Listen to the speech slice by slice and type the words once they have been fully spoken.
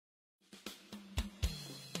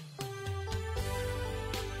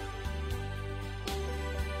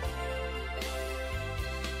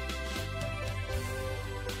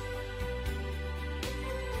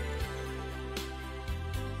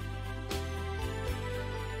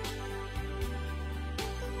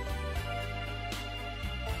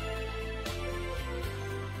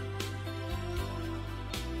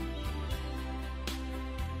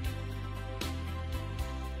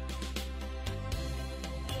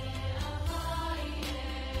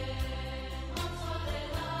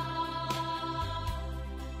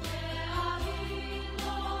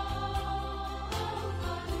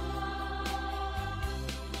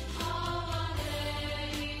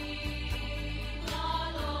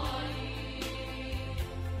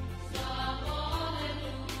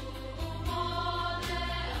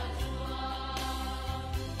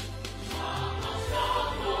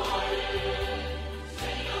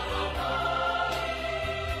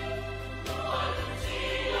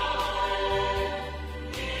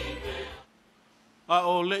A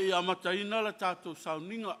o le i amataina le tātou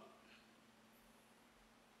sauninga.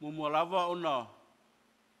 Mo lava ona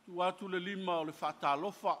tu atu le lima o le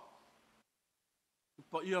whaatalofa.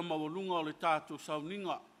 Pa ia mawalunga o le tātou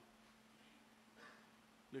sauninga.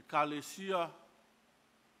 Le kalesia.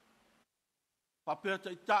 Papea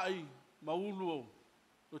taitai maulu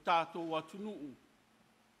o tātou atunuu.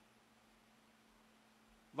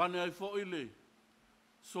 Vane ai fo ile.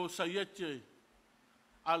 So Sayete.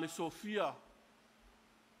 Ale Sofia.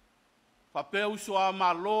 Papea uso a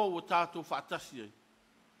malo o tātou whaatasi ai.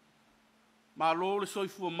 Malo le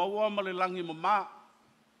soifua maua ma le langi mama.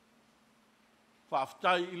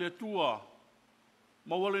 Whaaftai i le tua.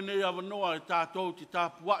 Maua le nei avanoa e tātou ti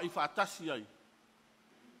tāpua i whaatasi ai.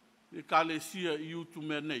 E ka le sia i utu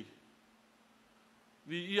mea nei.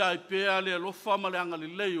 Vi ia i pēa le alofa ma le anga le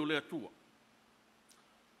lei o le atua.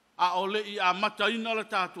 A o le i a mataina le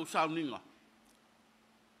tātou sauninga.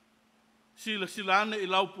 Sila ane i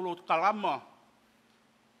laupulo kalama.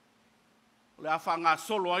 Le a whanga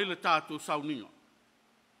solo ai le tātou sauninga.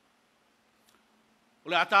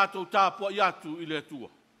 Le a tātou tāpua i atu i le atua.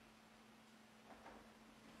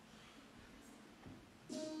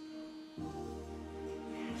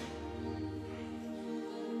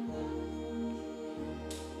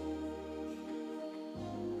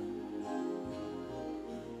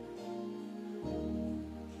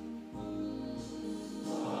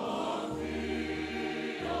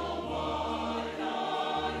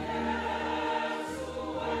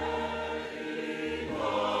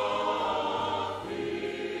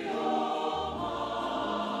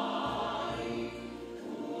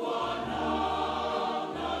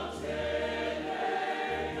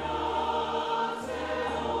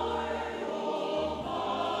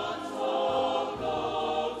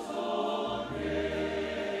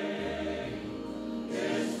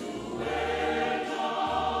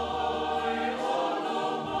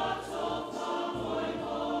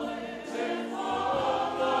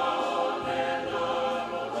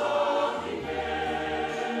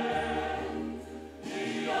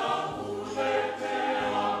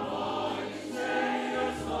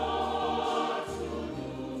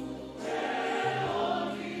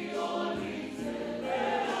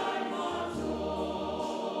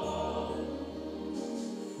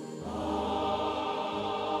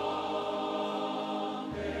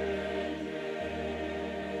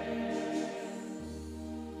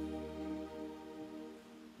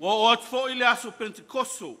 O atu fo i le aso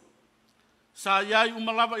Pentekoso, sa iai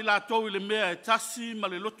umalava i lātou i le mea e tasi ma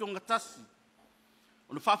le loto ngatasi.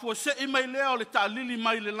 O le whafua se i mai lea o le taalili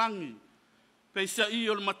mai le langi, pei sa i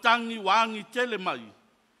o le matangi wangi tele mai,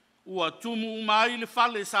 ua tumu umai le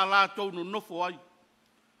fale sa lātou no nofo ai.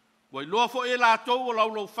 Wai loa fo e lātou o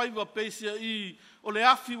laulau whaiva pei sa i o le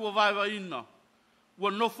afi wa vaiva ina,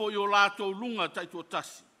 ua nofo i o lātou lunga taitu o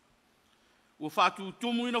tasi. Ua whātu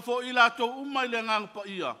tumu ina fo i lātou umai le nganga pa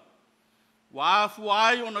ia. Wa afu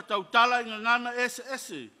ai o na tautala i ngangana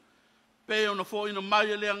ese, pe o na fo ina mai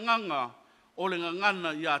le nganga o le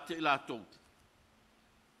ngangana i a te i lātou.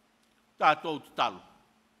 Tātou te talo.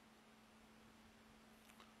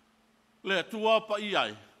 Le atua pa i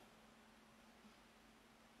ai.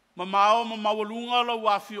 Mamao ma mawalunga la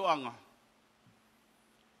wafi o anga.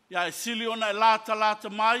 Ia e sili ona e lata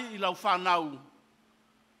mai i lau whanau.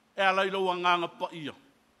 E ala ilo wanganga pa ia.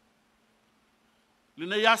 Le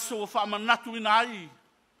nei aso o whaamanatu ina ai.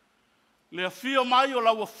 Le a fio mai o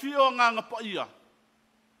lau a fio nganga pa ia.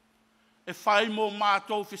 E whai mo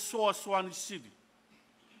mātou fisoa soani siri.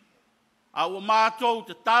 A o mātou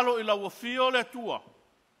te talo i lau a fio le tua.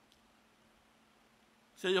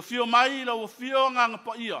 Se ia fio mai i lau a fio nganga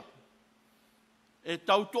pa ia. E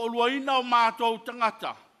tau tolua ina o mātou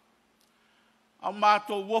tangata. A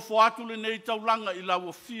mātou wofo atu le nei taulanga i lau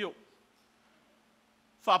o fio.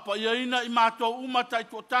 Whapa ia ina i mātou umatai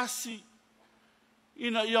tō tasi.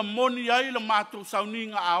 Ina ia moni ai la mātou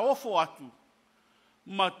sauninga a ofo atu.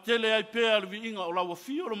 Ma tele ai pēa rivi inga o lau o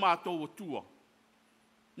fio le mātou o tua.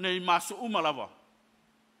 Nei māso umalawa.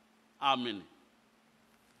 Amen.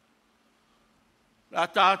 La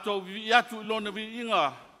tātou vi atu ilona vi inga.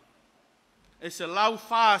 E se lau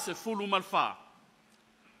wha se fulu malwha.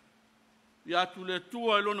 Ia tu le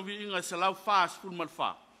tua e lona vi inga se lau whaas fulu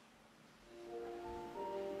malwha.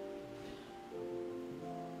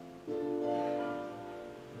 Oh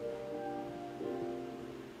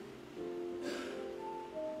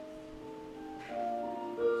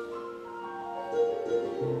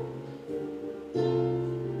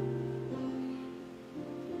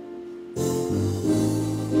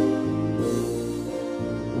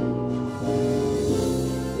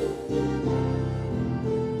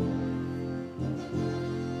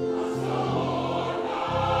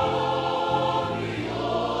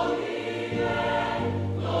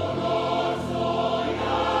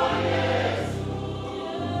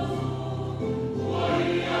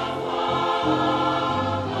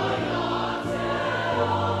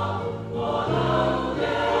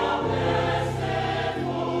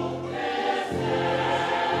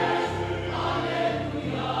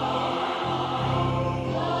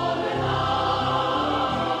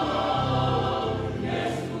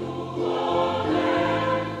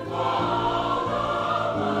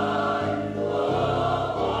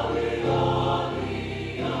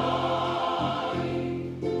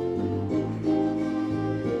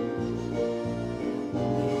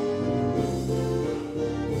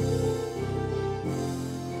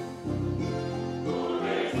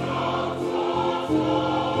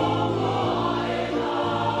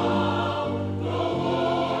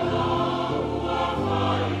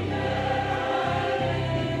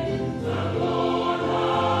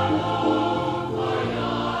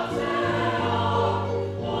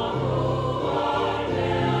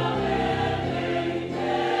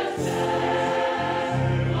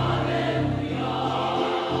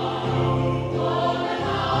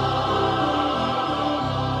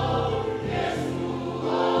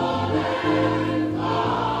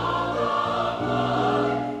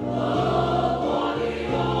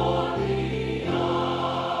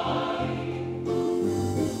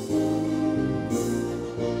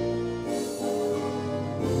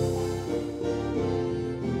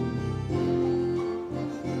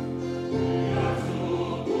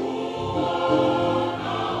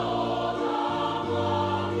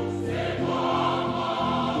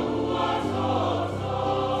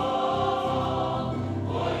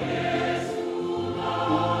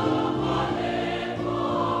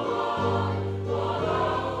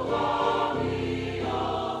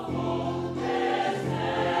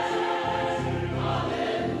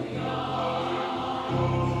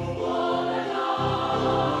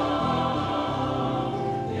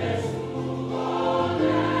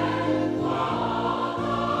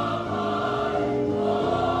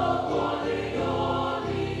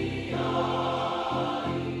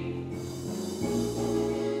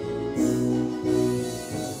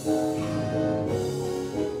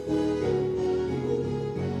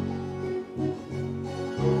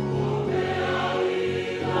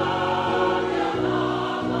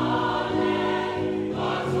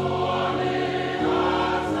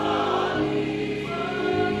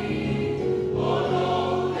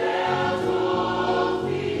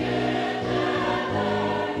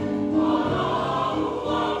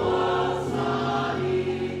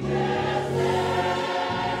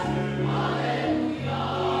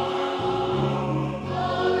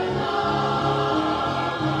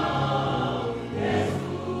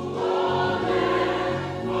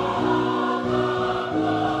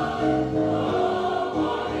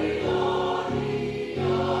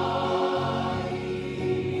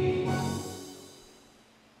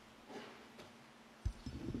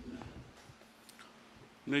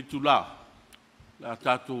nei tula la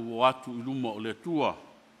tātou o atu i luma o le tua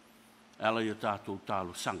ala ia tātou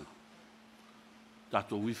tālo sanga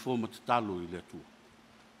tātou wifo ma te talo i le tua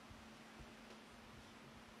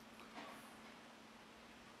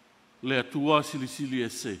le tua sili e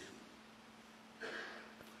se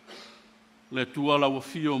le tua la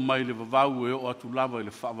wafio mai le vavau e o atu lava i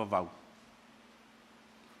le whaavavau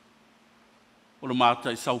o le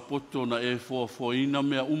mata i saupoto na e foina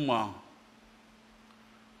mea uma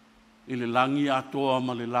i le langi atoa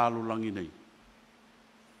ma le lalo langi nei.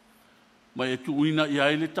 Mai e tuina i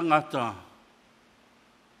aile tangata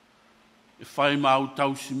e whai mau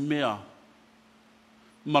tausi mea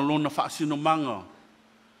malona whaasino manga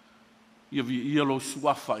ia vi ia lo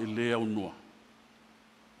suafa i lea unua.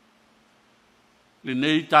 Le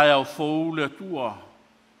nei tai au fou le atua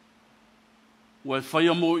ua e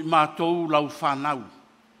whaia mo i mātou lau whanau.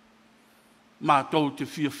 Mātou te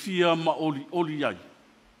fia ma oli ai.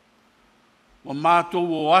 Wa mātou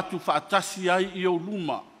o atu whaatasi ai i o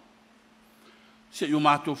luma. Se i o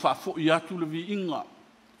mātou whaafo i atu le vi inga.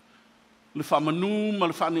 Le whamanu ma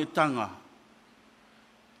le whanetanga.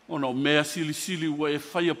 Ona o mea sili ua e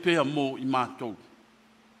whaia pea mo i mātou.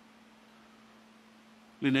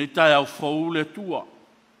 Le nei tai au whau le tua.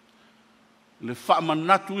 Le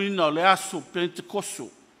whaamanatu ina le aso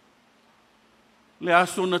Pentekoso. Le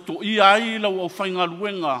aso na to i ai lau au whainga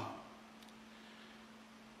luenga.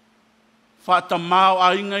 Whaata mau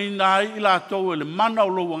a inga ina ai ila tau e le mana o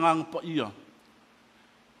lo wanganga pa ia.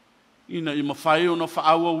 Ina i mawhai o na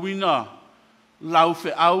whaaua wina lau fe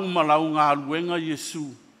au ma lau ngā luenga Yesu.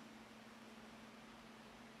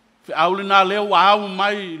 Fe au le nā leo au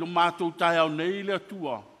mai lo mātou tai au nei le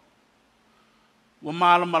atua. Wa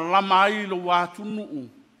malama lama ai lo watu nuu.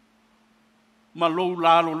 Ma lou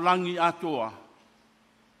lalo langi atoa.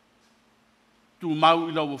 Tu mau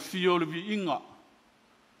ila wa fio le vi inga.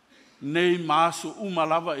 Nei maaso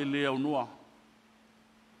umalava e lea unua.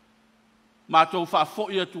 Mātou whaafo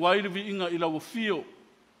i atu ai le vi inga ila wa fio.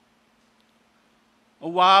 A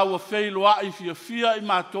wā wa feilo ai fia i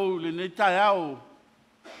mātou le nei tai au.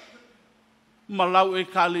 Malau e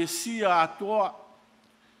kalesia atoa.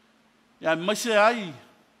 Ia maise ai.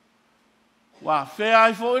 Wa fea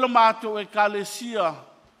ai fo ila mātou e kalesia.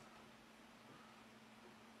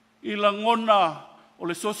 Ila ngona o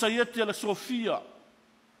le society le Sofia.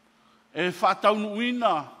 E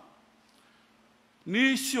whaataunuina.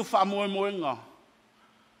 Nisi o whaamoemoenga.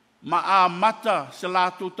 Ma a mata se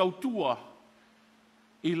lātou tautua.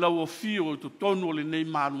 I lau o fio to tonu o le nei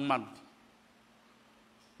maru.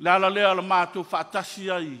 Lea la mātou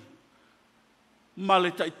whaatasi ai. Ma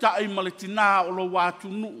le taitai ma le tina o lo wātu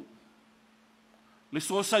nuu. Le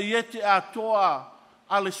society a toa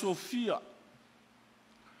a le Sofia.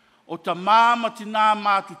 O ta māma tina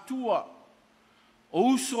mātutua.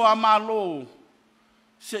 O uso a malo.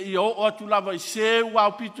 Se i o atu lava i se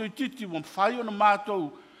wau pito i titi. Wam whai o na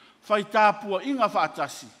mātou whai tāpua inga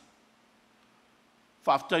whaatasi.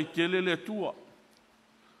 Whaftai tele le tua.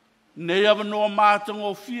 Nei awa noa mātanga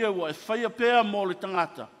o fia wa e whaia pēa mō le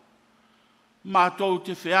tangata. Mātou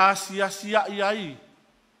te whiasi ai ai.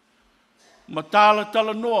 Ma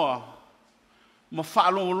tala noa. Ma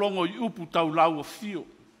whaalongolongo i upu tau lau a fio.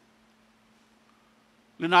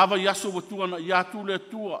 Le nawa yaso wa tuana i atu le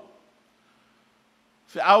tua.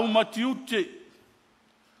 Whe au matiute.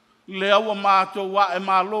 Le awa mātou wa e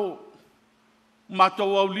malo.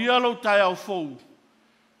 Mātou au lialo tai au fou.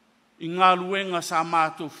 I ngā luenga sa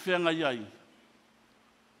mātou whenga iai.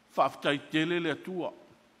 Whaftai tele le atua.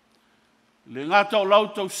 Le ngāta o lau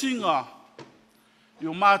tau singa. I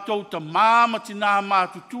o mātou ta māmati nā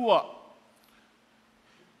mātutua.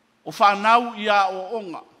 O whanau i a o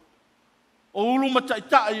onga. O ulu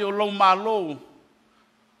mataitai o lau mālou.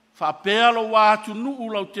 Whapea lo wātu nuu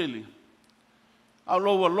lau tele. A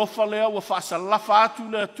lau a lofa lea wa whasalafa atu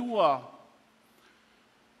le atua.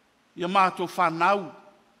 I a mātou whanau.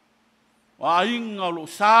 Wa inga lo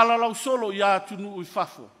sala lau solo ia tunu i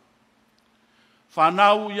fafo.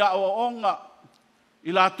 Whanau ia o onga.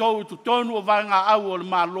 I la tau tu tonu o vanga au o le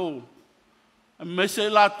malo. Mese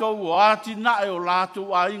la tau o ati nae o la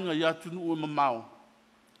tau a inga ia tunu o mamau.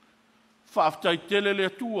 Whaaftai tele le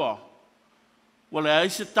tua. Wale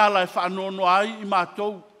aise tala e whaanono ai i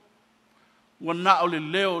mātou. Wa na o le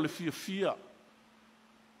leo le fia.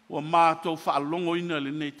 Wa mātou whaalongo ina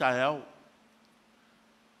le nei tai au.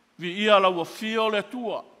 Vi ia la wa fio le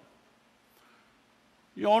tua.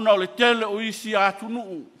 I ona o le tele o isi atu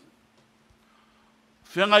nuu.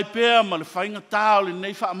 Whengai pēa ma le whainga tā o le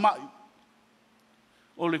nei wha mai.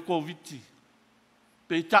 O le COVID.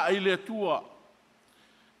 Pei ta i le tua.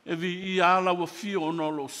 E vi ia la wa fio ona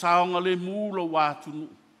lo saonga le mūlo wa atu nuu.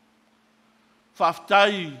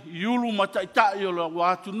 whaftai i ulu mataitai o la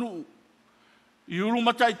watu nuu. I ulu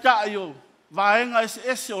mataitai o vaenga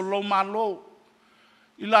ese o lo malo.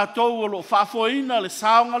 I la tau o lo whafoina le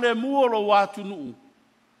saonga le mua o lo watu nuu.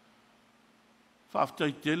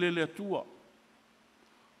 Whaftai tele le tua.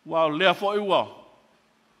 Wa lea fo iwa.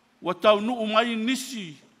 Wa tau nuu mai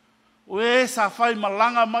nisi. O e sa fai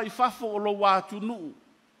malanga mai fafo o lo watu nuu.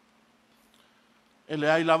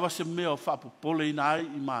 Ele ai lava se mea o whapopole ina ai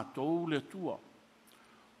i mātou le tua.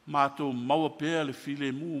 Mātou maua pēa le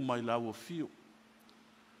file mu mai laua fio.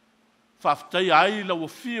 Whaftai ai laua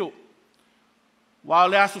fio. Wa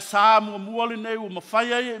le aso sā mua le nei o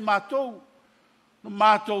mawhai ai i mātou. No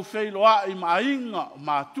mātou wheiloa i mainga o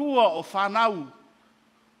mātua o whanau.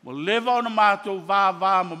 Mo lewa o na mātou vā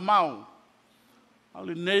ma mau.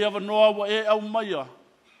 Ale nei awa noa wa e au maia.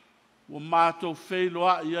 Wa mātou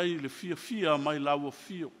wheiloa i ai le fia mai laua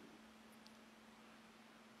fio.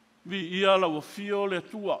 Vi ia laua fio le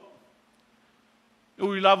tua.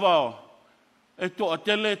 Ui lava e toa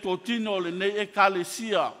tele to tino le nei e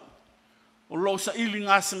kalesia. O lo sa ili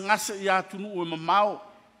ngase i atunu e mamau.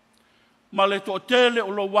 Ma le toa tele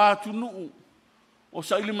o lo watunu. O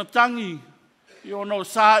sa ili matangi i ono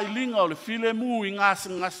sa ilinga o le file mu i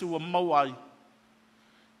ngase wa mawai.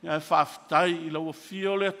 Ia e whaftai i laua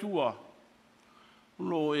fio le tua.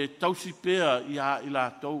 Lo e tausi pea i a i la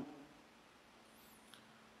tau.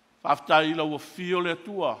 Whaftai i laua fio le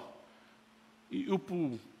tua. I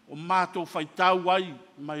upu o mātou whaitau ai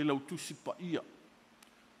mai lau tusi pa ia.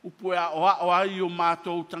 Upu e o ai o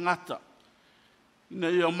mātou tangata. Ina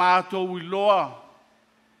i o mātou i loa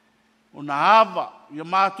o na ava. I o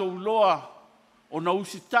mātou i loa o na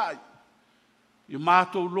usitai. I o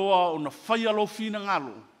mātou loa o na whaialo fina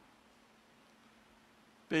ngalo.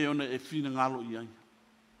 Pe ona e fina ngalo i ai.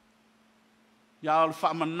 Ia ala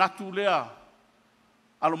whaamanatu lea.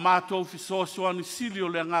 Alo mātou fisoasoa ni sili o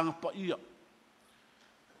lea nganga pa ia.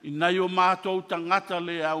 I nei o mātou tangata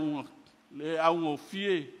le aunga o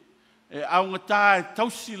fie. E aunga tā e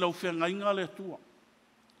tausi lau whenga inga le tua.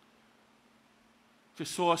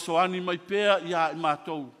 Fisoasoa ni mai pēa ia i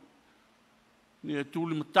mātou. Ni e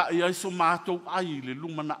tūli matai aiso mātou ai le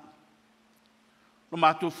lumana. No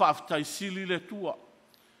mātou whaaftai sili le tua.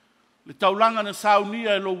 Le taulanga na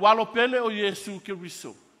saunia e lo walo pele o Yesu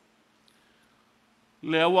Kiriso.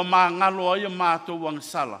 Le aua maa ngalo ai a mātou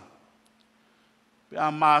wangasala. Pe a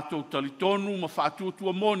mātou talitonu ma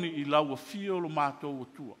whātua moni i laua fio lo mātou o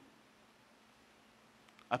tua.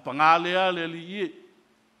 A pangalea le li ie.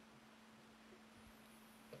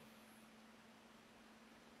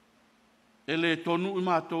 E le tonu i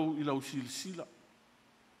mātou i lau silisila.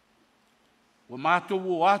 Wa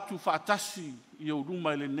mātou o atu whaatasi i au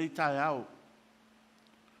ruma ele nei tae au.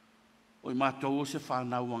 O i mātou o se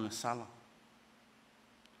whanau anga sala.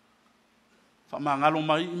 Whamangalo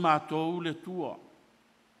mai i mātou le tua.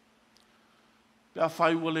 Pea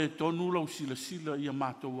whai wale tonu lau sila i a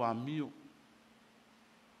mātou a mio.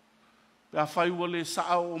 Pea whai wale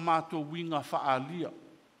saa o mātou winga whaalia.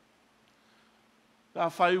 Pea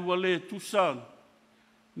whai wale tusan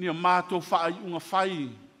ni a mātou whaai unga whai.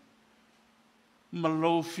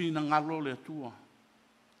 Malofi na ngalo le tua.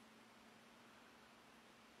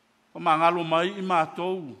 Kama ngalo mai i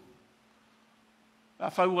mātou. A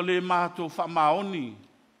whai wale mātou whamaoni.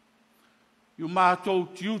 Iu mātou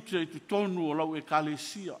tiute i tu tonu o lau e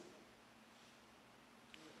kalesia.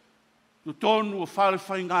 Tu tonu o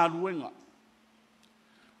whalewhai ngā ruenga.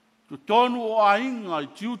 Tu tonu o ainga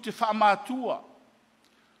i tiute whamātua.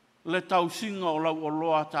 Le tausinga o lau o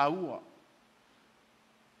loa tāua.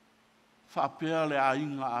 Whapea le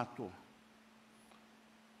ainga ato.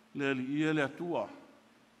 Le li ia le atua.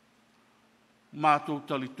 Mātou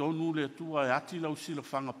talitonu le atua e ati lau sila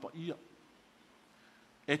whanga pa ia.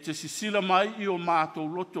 E te sisila mai i o mātou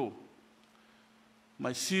loto.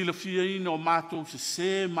 Mai sila fia ina o mātou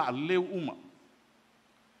se ma leu uma.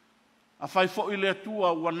 A whai fo i le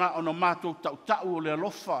atua wana o na mātou tau o le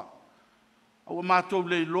alofa. A wa mātou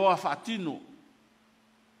le loa whaatino.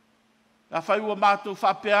 A whai ua mātou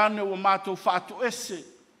whapeane, ua mātou whaatu ese.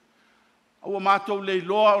 Ua mātou lei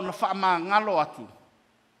loa o na whaama ngalo atu.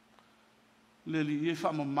 Leli e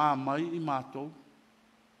whaama mai i mātou.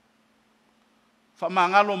 Whaama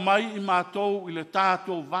ngalo mai i mātou i le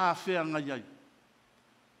tātou vāwhea ngai ai.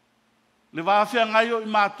 Le vāwhea ngai o i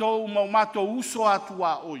mātou ma o mātou uso atu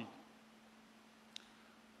a oi.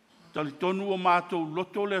 Talitonu o mātou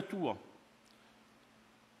loto le atua.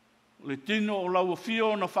 Le tino o lau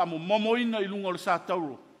fio na whaamo momoina i lunga o le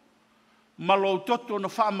sātauro. Malo toto na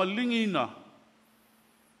whaama lingina.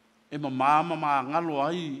 E māma ngalo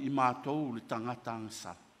ai i mātou le tangata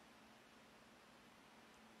angasara.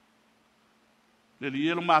 Le li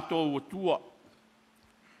lo mātou o tua.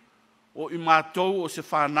 O i mātou o se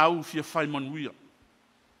whanau fia whai manuia.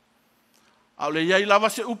 Au le iai lava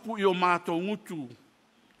se upu i o mātou ngutu.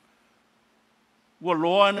 Ua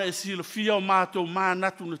loa na e sila fia o mātou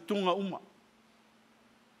mānatu na tunga uma.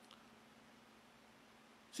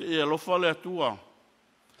 Se e alofa le atua.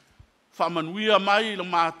 Whamanuia mai le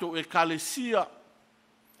mātou e kalesia.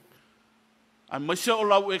 Ai maise o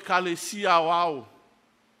lau e kalesia au au.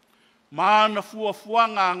 Mana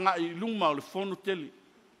fuafuanga nga i luma o le fono teli.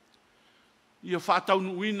 Ia whatau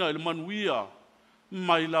nuina i le manuia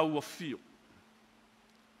mai lau a fio.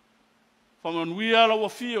 Whamanuia lau a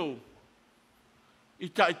fio. I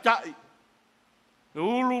tai. E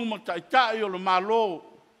ulu ma tai o le malo.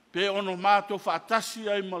 Pe ono mātou whaatasi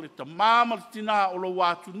ai ma le tamama le tina o lo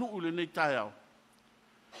wātu nuu le nei tai au.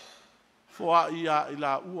 Fua ia i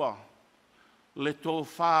la ua. Le tō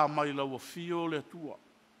wha mai lau a fio le tua.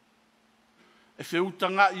 E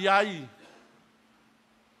whiutanga i ai.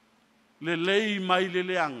 Le lei mai le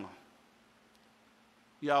leanga.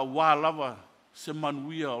 Ia wā lava se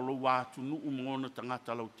manuia o lo wātu nuu mongona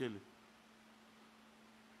tangata lau tele.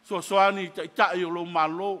 So soani tai o lo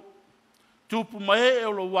malo. Tupu mai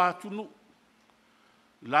o lo wātu nuu.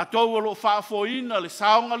 La tau o lo whaafoina le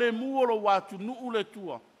saonga le mu o lo wātu nuu le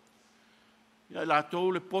tua. Ia la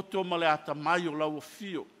tau le poto ma le ata mai o lau o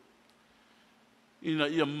fio. Ina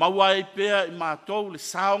ia maua e pea i mātou le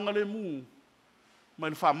saonga le mu. Mai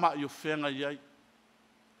le whaamai o whenga iai.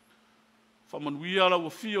 Whamanuia lau o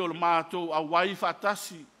fio le mātou a wai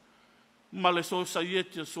whaatasi. Ma le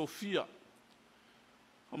Society Sofia.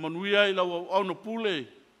 Whamanuia i lau au no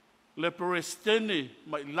pule. Le Perestene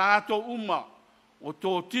mai lato uma o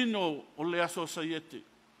tō tino o Lea Society.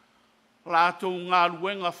 Lato ngā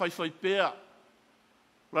luenga whaiwhai pēa.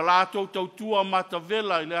 La lato tautua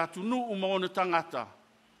matavela i le atunu uma o na tangata.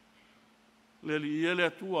 Le li iele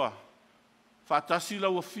atua. Whatasi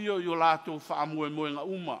lau a fio i o lato whaamue moenga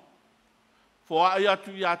uma. Fua ai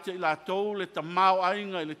atu i ate i lato le tamau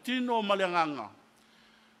ainga i le tino o maleanganga.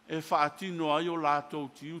 E whaatino ai o lato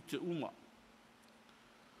ti ute uma.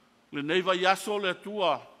 Le neiva yaso le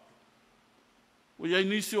tua. O iei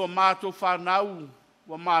nisi o mātou whanau.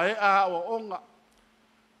 Wa mahea o onga.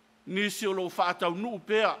 Nisi o lo whaatau nuu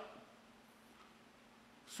pēa.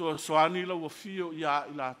 So soani lau a fio ia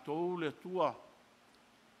i lātou le tua.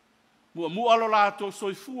 Mua lo lātou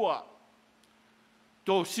soifua.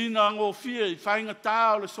 Tō sina ngō fia i whainga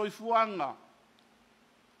tāo le soifuanga.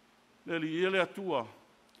 Le li ele atua.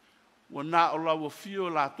 Wa nā o lau a fio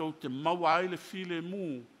lātou te maua ai le file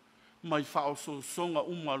mū. Mai whao songa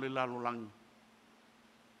uma le lalolangi.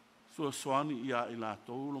 So soani ia i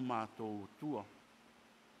lātou lo mātou tua.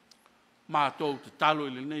 Mātou te talo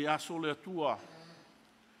i le nei aso le atua.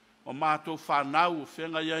 O mātou whanau o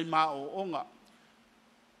whenga iai mā o onga.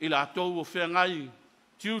 I lātou o whenga i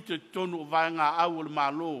tiu te tonu o vaenga au o le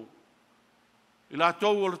mālo. I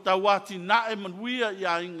lātou o le tauati na e manuia i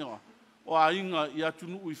a inga. O a inga i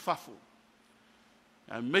atunu i fafo.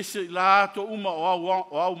 Mese i lātou uma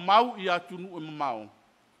o au mau i atunu e mamau.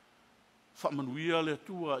 Whamanuia le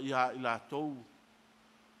atua i a i lātou.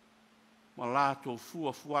 Ma lātou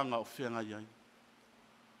fuanga o whenga iai.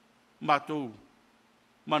 Mātou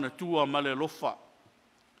mana tua ma le lofa.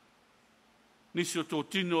 Nisi o tō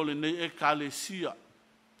tino le nei e kālesia.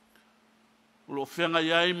 O lo whenga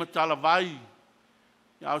iai ma tala vai.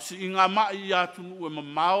 Ia o si inga mai i atunu e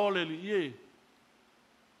mamau le li ie.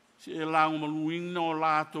 Si e lango maluina o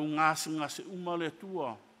lātou ngāsinga se uma le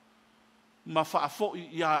tua. Ma whaafo i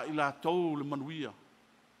ia i lātou le manuia.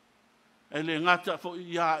 E le ngata fo i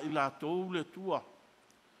ia i lātou le tua.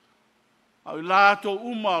 Au i lātou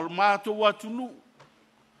uma o mātou atunu.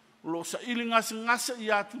 Lo sa ili ngasa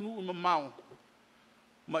i atunu i mamau.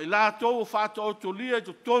 Ma i lātou o whātou o tolia i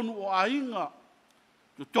to tonu o ainga.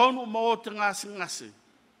 To tonu o mao te ngase.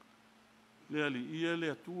 Lea li ia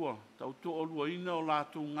lea tua, tau to o lua ina o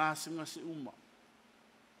lātou ngase uma.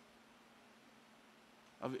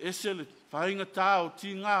 Ave ese le whainga tā o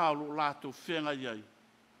ti ngā o lo lātou whenga iai.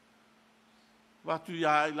 Watu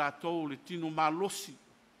ia i lātou le tino malosi.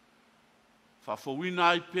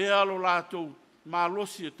 Whawhawina ai pēa lo lātou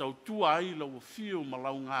malosi e tau tua ai lau o fio ma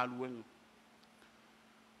lau ngā luenga.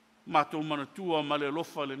 Mātou mana tua ma le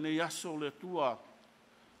lofa le nei aso le tua.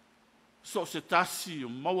 So se tasi o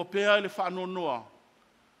maua pēa le whanonoa.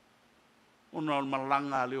 Ona o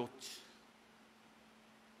malanga le oti.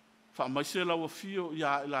 Whamaise lau a fio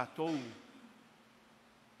ia i lātou.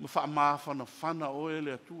 Ma whamāwhana whana o e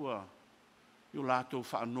le atua. I o lātou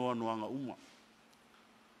whanoa noanga uma.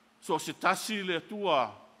 So se tasi le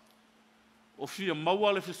atua. O fia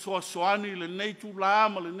maua le whesoa soani le nei tu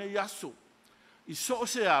lāma le nei aso. I so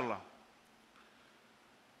se ala.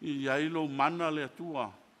 I ai lo mana le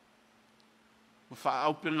atua. Ma wha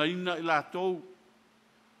au penga ina i la tau.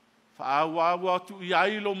 Wha au au atu i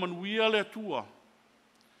ai lo manuia le atua.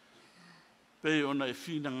 Pe ona e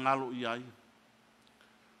fina ngalo i ai.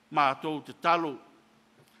 Ma tau te talo.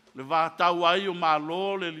 Le wā tau ai o ma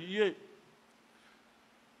lo le li ie.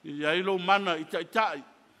 I ai lo mana i tai.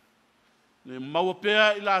 Le maua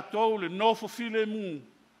pea i la tau le nofo file mu.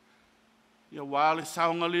 Ia wale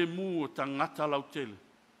saunga le mu o tangata lau tele.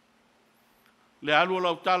 Le alu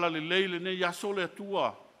lau tala le leile ne yaso le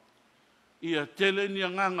atua. Ia tele ni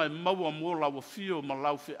anganga e maua mo lau fio ma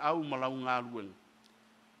lau fe au ma lau ngaruenga.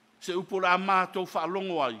 Se upo la mātou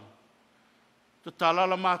whaalongo ai. Te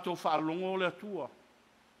talala mātou whaalongo le atua.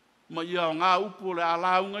 Ma ia o ngā upo le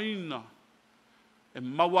alaunga ina. E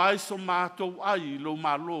mawai so mātou ai lo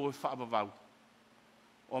malo e whaabavau.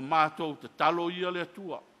 O mātou te talo ia le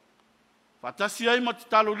atua. Whatasi ai ma te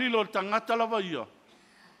talo lilo le tangata lava ia.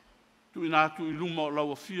 Tu ina tu i luma o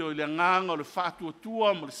laua fio i le nganga o le whātua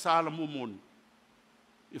tua ma le sala momoni.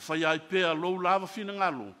 E whai ai pēa lou lava fina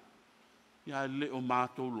ngalo. Ia le o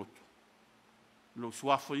mātou loto. Lo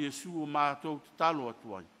suafa Yesu o mātou te talo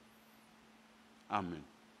atuai. Amen.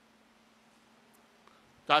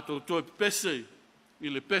 Tātou toi pese i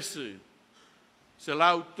le pese. Se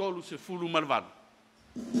lau tolu se fulu marvada.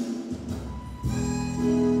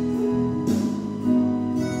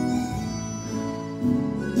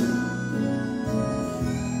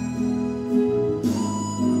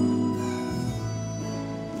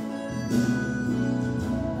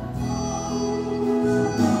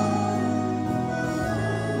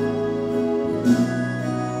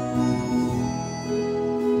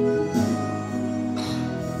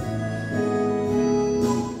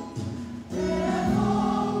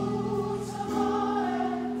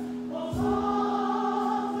 Oh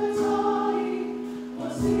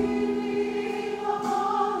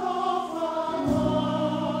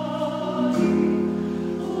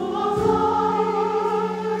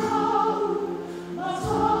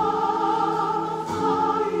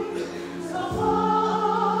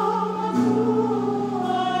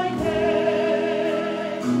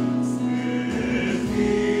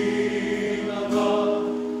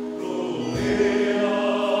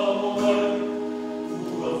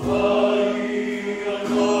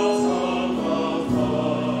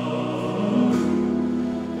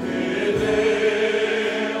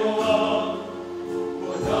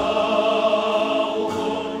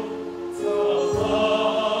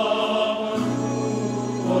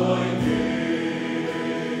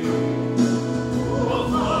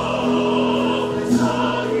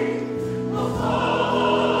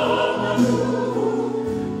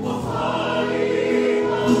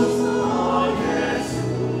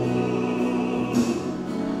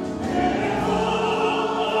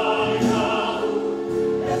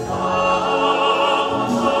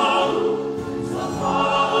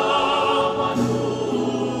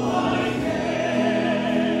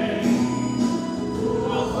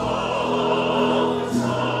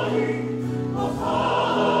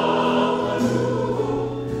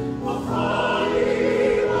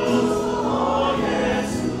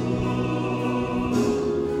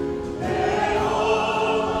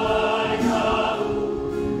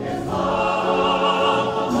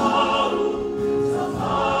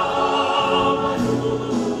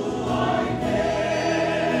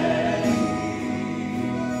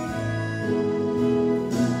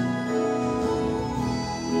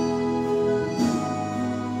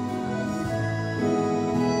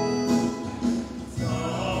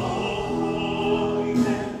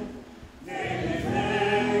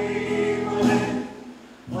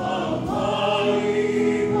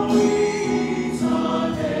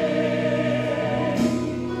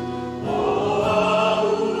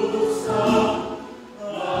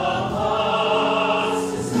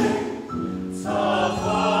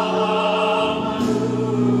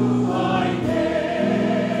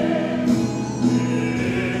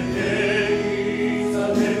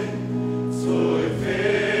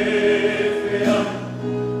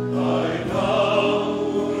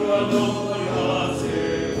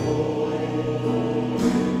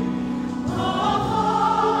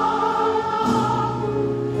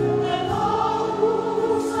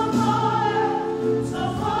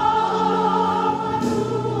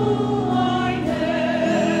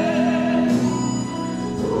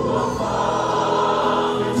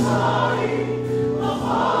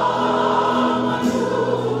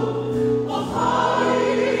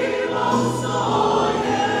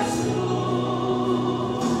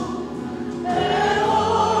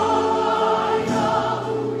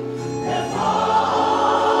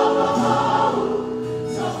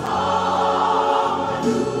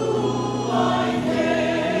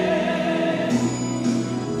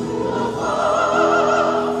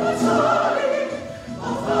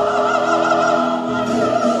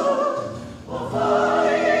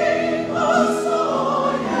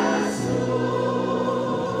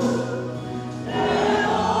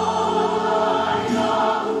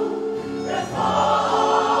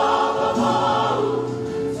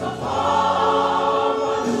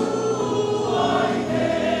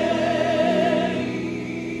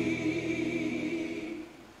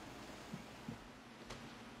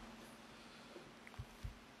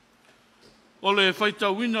le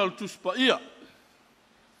whaitauina le tusi pa ia.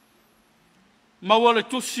 Maua le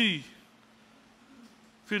tusi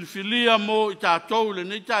filifilia mo i tātou le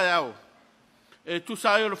nei tai au. E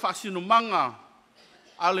tusa e o le whaasino manga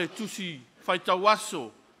a le tusi whaitau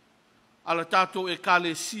aso a le tātou e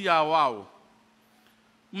kale sia au au.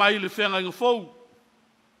 Mai le whenga inga fau.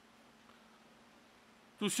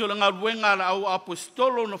 Tusi o le ngaruenga la au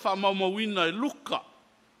apostolo na whaamaumawina e luka.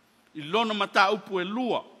 I lona mata upu e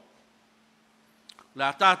lua.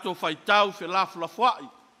 La tātou whaitau whe lafula whai.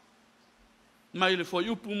 Mai le whai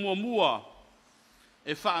upu mua mua.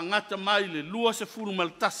 E whaangata mai le lua se furu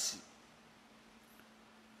maltasi.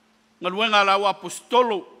 Ngaruenga la au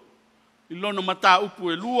apostolo. I lona mata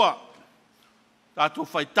upu e lua. Tātou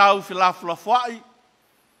whaitau whe lafula whai.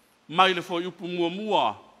 Mai le whai upu mua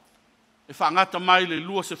mua. E whaangata mai le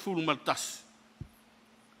lua se furu maltasi.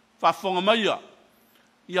 Whafonga maia.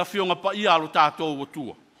 Ia whionga pa ia alo tātou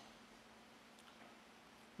watua.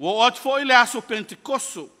 Wo atu fo ile aso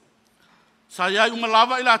Pentekoso. Sa iai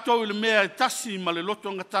umalawa ila tau ile mea e tasi ma le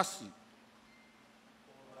loto nga tasi.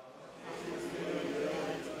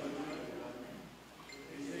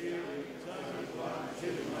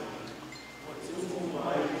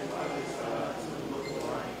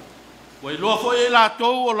 Wa iloa fo ila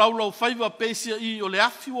tau o laulau whaiva pesia i o le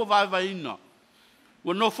afi o vaivaina.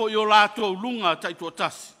 Wa no fo i o la tau lunga taitua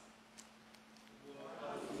tasi.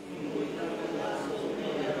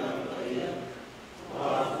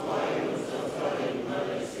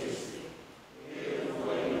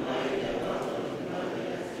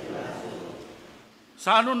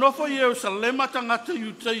 Sa anu nofo i eo sa lema tangata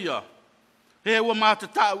iuteia, he ua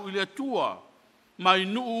mātatau i le atua, mai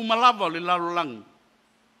nuu umalawa le lalolangi.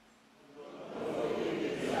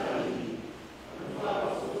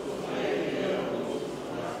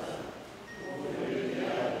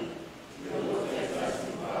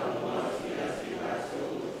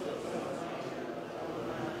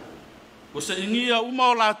 O se ingia uma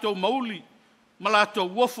o lātou mauli, ma lātou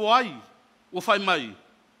wofo ai, wofai mai,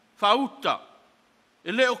 whauta,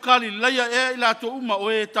 e leo kali leia e i lātou uma o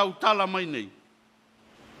e tau tala mai nei.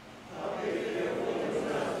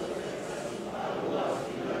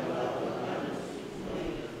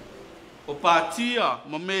 O pātia,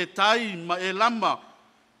 ma me tai, ma e lama,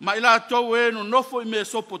 ma i lātou e no nofo i me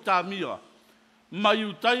Sopotamia, ma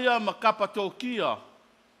iutaia ma Kapatokia,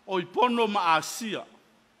 o i pono ma Asia.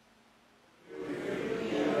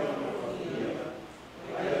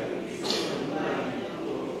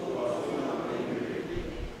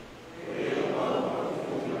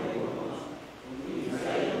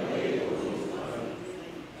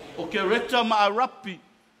 Ke reta ma arapi,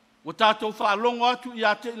 o tātou whaalongo atu i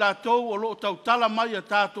ate i lātou o loo tau tala mai a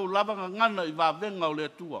tātou lavanga ngana i vāvenga o le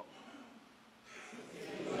atua.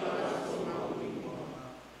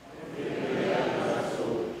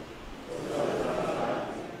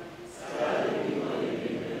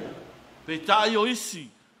 Pei tai o isi,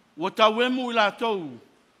 o tau emu i lātou,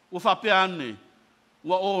 o whapea ane,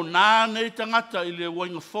 o nāne i tangata i le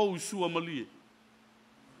wainga fau i sua malie.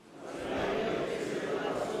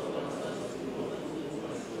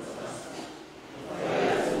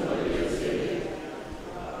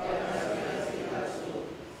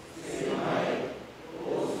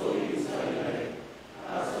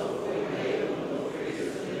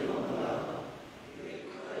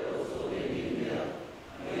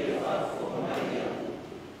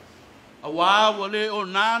 Wa le o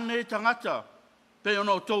nane tangata pe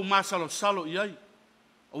ono tau masalo salo iai.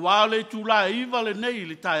 Wa le tu la iva le nei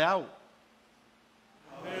le tai au.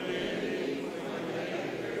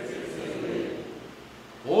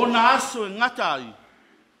 O na aso e ngata ai.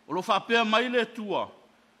 O lo whapea mai le tua.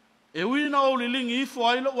 E uina o li lingi ifo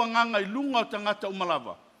ai lo wanganga i lunga o tangata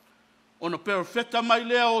umalawa. Ono perfecta mai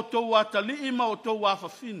lea o tau ata liima o tau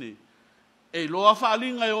wafafine. E loa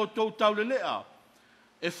whaalinga e o tau tau le lea.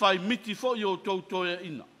 E fai miti fo i o tau toia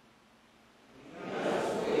ina.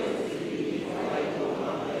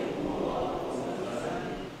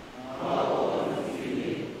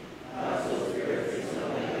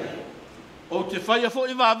 O te whaia fo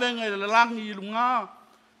i wawenga i le langi i lunga,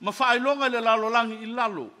 ma whailonga i le lalo langi i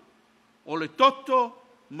lalo. O le toto,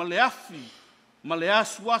 ma le afi, ma le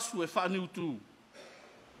asu asu e whaani utu.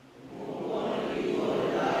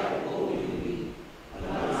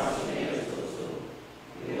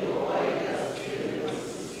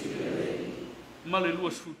 Ma le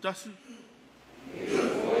lua sfutasi.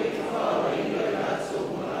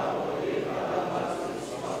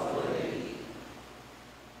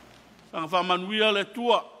 Sanga whamanuia le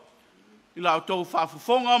tua. I la o tau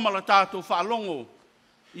whaafufonga ma la tātou whaalongo.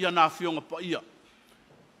 Ia nā whionga pa ia.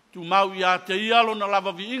 Tu mau ia te ialo na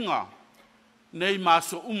lava vi inga. nei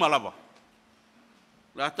maso umalava.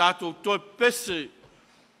 La tātou toi pese,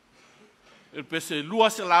 el pese lua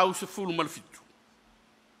se lau se fulu malafitu.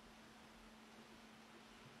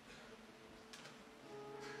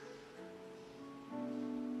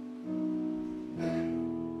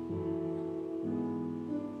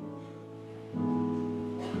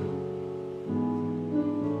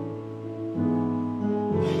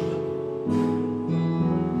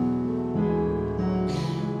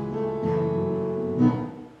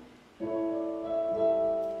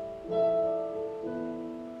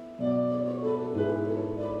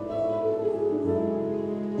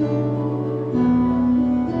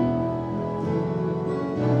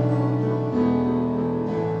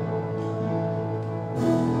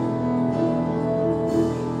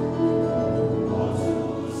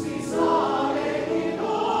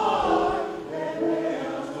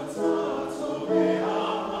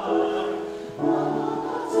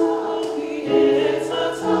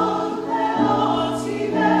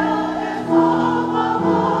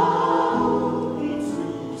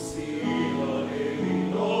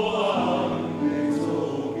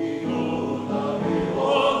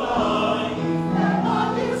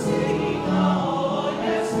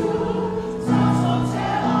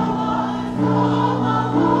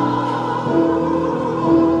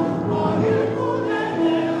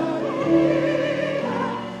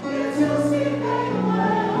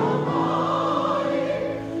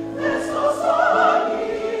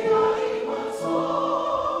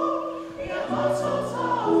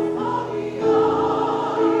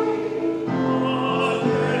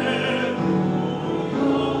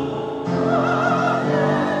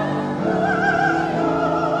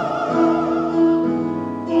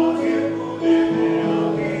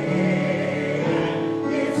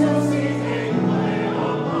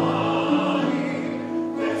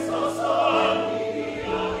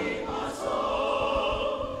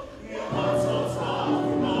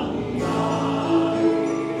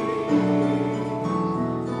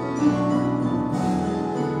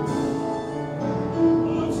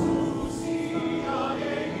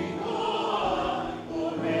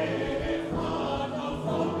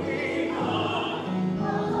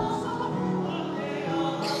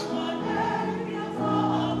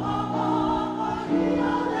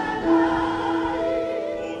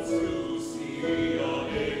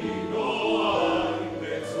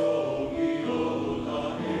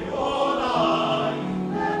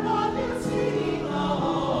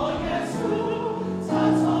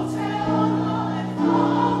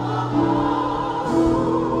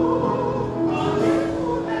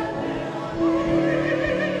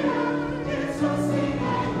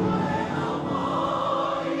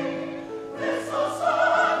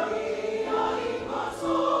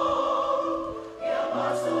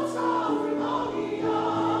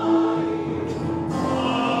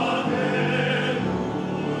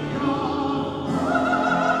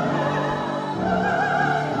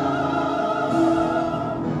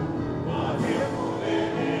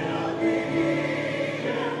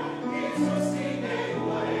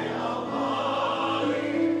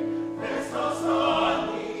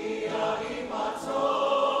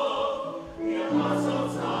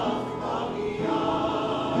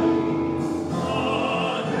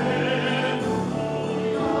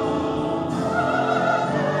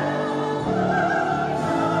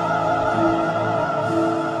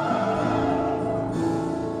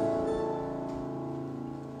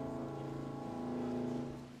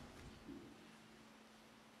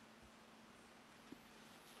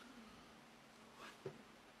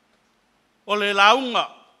 O le launga,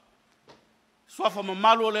 swafa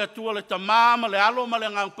mamalu o le atua le tamama le alo ma le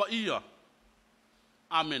ngangpa ia.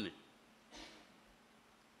 Amen.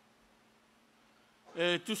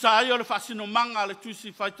 Tu sa ai o le fasino manga le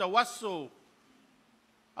tusi faita waso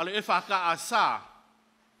ale e whaka a sa.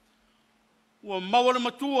 Ua maua le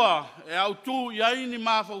matua e au tu i aini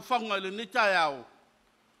maa whauwhanga i le nitai au.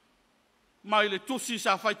 Mai le tusi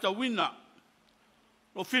sa faita wina.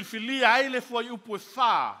 Lo filfilia ai le fwai upu e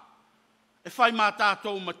wha. E whai maa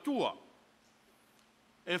tātou matua.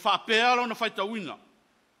 E whapea lo na faita wina.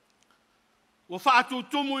 Ua whaatu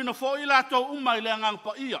tumu ina fo i lātou uma i le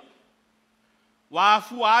angangpa ia. Wa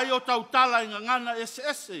fua ai o tau tala i ngangana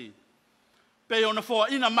ese. Pe o na fo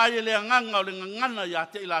ina mai e le anganga o le ngangana ia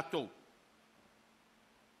te i lātou.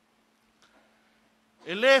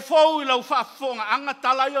 E le fou i lau whaafonga anga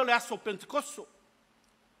tala i o le aso Pentekoso.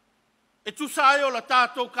 E tu sa ai o la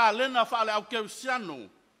tātou ka lena wha le au keusiano.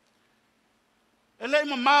 E le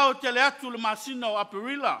ima mao te le atu le masina o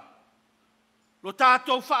Aperila. Lo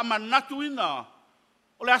tātou wha manatu ina.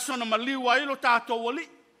 O le aso na maliwa i lo tātou wali.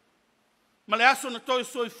 ma le aso na toi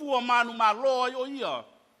soifua manu malo ai o ia,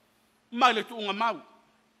 mai le tuunga mau.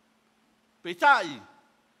 Peitai,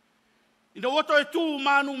 ina woto e tu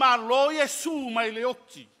manu malo Yesu mai le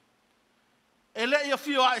oti, e le ia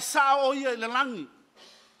fio a e sao o ia i le langi.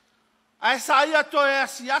 A e sa ia to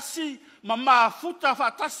e asi ma futa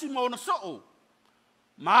fatasi mo na soo.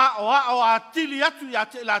 Ma o a tili atu ia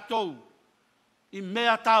te la tou. I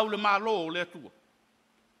mea tau le malo o le atua.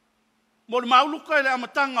 Mo le mauluka i le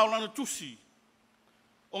amatanga o lana tusi.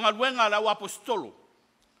 O ngā luenga la apostolo.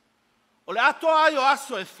 O le ato ai o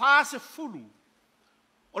aso e fase fulu.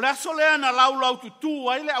 O le aso lea na lau tutu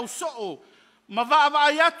ai le au soo. Ma va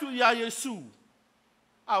ai atu ia Yesu.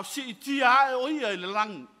 Au si itia ae o ia i le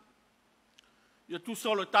langi. Ia tu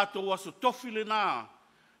solo tatou aso tofi le nā.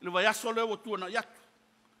 Le vai aso leo tua na iatu.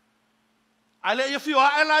 Ale ia fio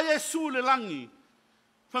ae la Yesu le langi.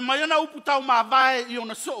 Whamaiana upu tau mā vae i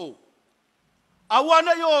ona soo.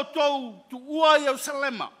 Awana i o tou tu ua i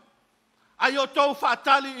Jerusalema. Ai o tou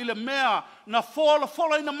whaatali i le mea na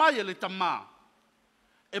fola ina mai le tamā.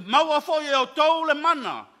 E maua fo i o tou le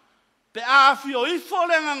mana. Pe a fio i fo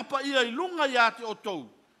le ngangpa ia i lunga i ate o tou.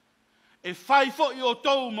 E fai fo i o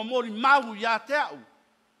tou mamori mau i ate au.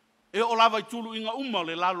 E o lava i tulu inga uma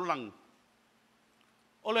le lalulang.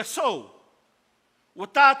 O le sou. Wa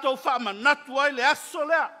tātou whaama natu ai le aso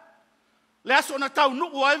lea. Le aso na tau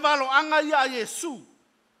nuku ai walo anga ia a Yesu.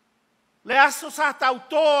 Le aso sa tau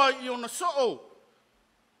toa i ona soo.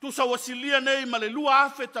 Tu sa wasilia nei ma le lua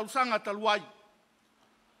afe tau sanga taluai.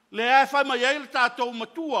 Le ai whai mai ei le tātou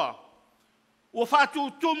matua. Ua whātu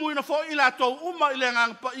tumu ina fo ila tau uma i le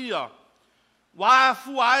ngangpa ia. Wa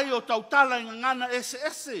fua ai o tau tala i ngana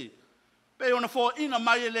ese. Pe ona fo ina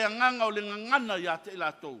mai le nganga o le ngana ia te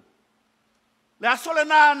ila tau. Le asole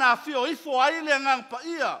na fio ifo ai le ngangpa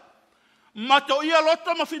ia. Mato ia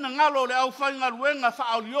loto ma fina ngalo le au whainga ruenga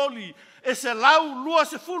whaolioli e se lau lua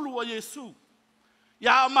se fulu a Yesu.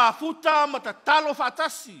 Ia ma futa ma ta talo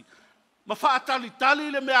whaatasi ma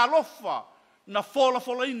whaatali le mea alofa na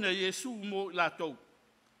fola ina Yesu mo i la tau.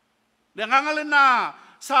 Le ngangale na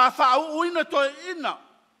sa whaau uina toe ina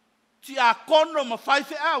ti a kono ma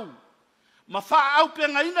whaife au ma whaau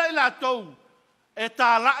penga ina i la tau e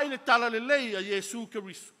tā lai le tala le lei a Yesu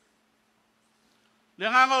Keriso. Le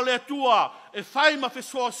nganga o le tua e whai ma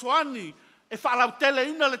fesoasoani e whaalau tele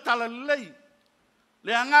ina le tala le lei.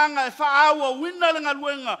 Le nganga e whaau a wina le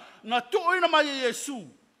ngaluenga na tuo ina mai a Yesu.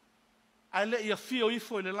 Ai le ia fio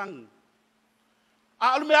ifo i le langi.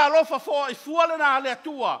 A alu mea alofa fo e fuale na le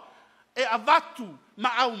tua e avatu ma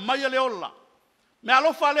au mai a le ola. Mea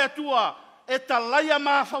alofa le tua e talaia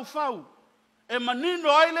ma fau. E manino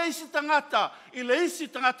ai le isi tangata i le isi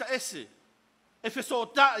tangata ese. E feso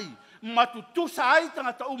tai matutusa ai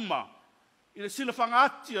tangata uma i le sila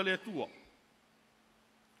whangaati a le atua.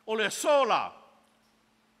 O le sola.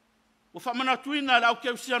 O whamana tuina le au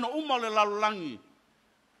keusiano uma le lalolangi.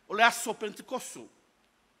 O le aso Pentekoso.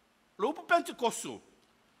 Le upu Pentekoso.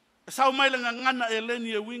 E sau mai le ngana e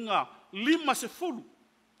leni e winga 50.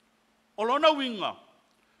 O lona winga.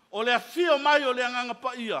 O le afio mai o le anganga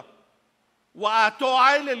pa ia. Wa ato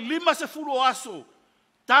ai le 50 aso.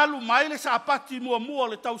 Talu mai le sapati mua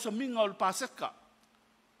le tausa minga o le paseka.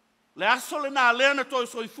 Le aso le na lena toi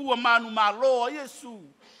soifua manu malo a Yesu.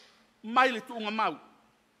 Mai le tuunga mau.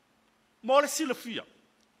 Mo le silafia.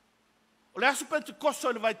 O le aso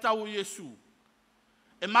Pentekoso le vai tau Yesu.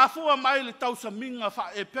 E mafua mai le tausa minga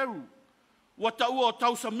fa e Peru. Wa taua o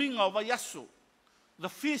tausa minga o vai aso. The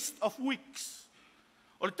Feast of Weeks.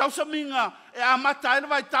 O le tausa minga e amata ele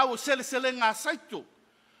vai tau o sele ngā saito.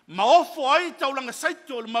 Ma ofo ai tau langa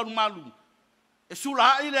saito o le maru. E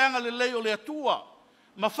sula ai le anga le lei o le atua.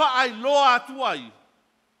 Ma fa ai loa atua ai.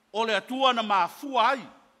 O le atua na mafua ai.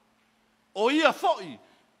 O ia foi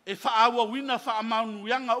e fa awa wina fa amanu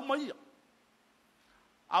yanga uma ia.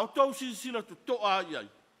 Au tau sila tu toa ai.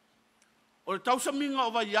 O le tausa minga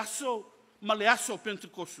o vai aso ma le aso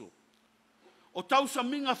Pentekoso. O tausa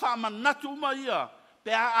minga fa amanatu uma ia.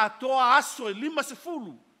 Pe a toa aso e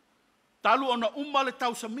 50. Talu ona uma le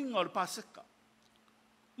tausa minga o le paseka.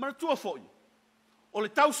 Mana tua foi. O le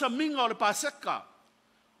tausa minga o le paseka.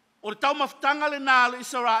 O le tau maftanga le nā le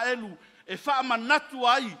Israelu. E wha manatu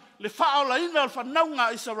ai. Le wha ola ina le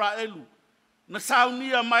whanaunga Israelu. Na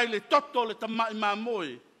saunia mai le toto le tamai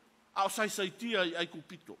mamoe. A o saisaitia i ai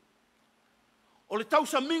kupito. O le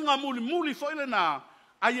tausa minga muli foi le nā.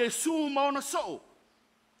 A Yesu maona soo.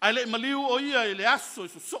 Ai le maliu o ia i le aso i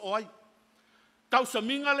so ai. Tau sa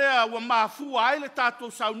minga lea ua mafua ai le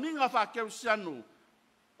tātou sauninga whakerisiano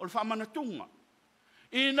o le whamanatunga.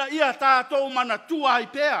 Ina ia tātou manatua ai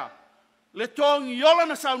pēa le tongi yola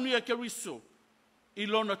na saunia keriso I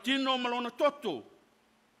lona tino ma lona toto.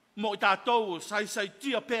 Mo i tātou sai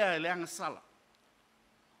tia pēa e le anga sala.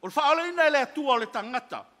 O le whaole ina e le atua o le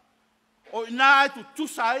tangata. O ina e tu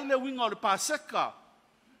tusa e le winga o le Paseka.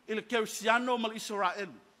 I le Kerisiano ma le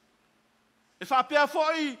Israelu. E whapea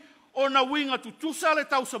foi o na winga tu tusa le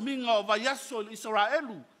tau saminga o vaiaso i le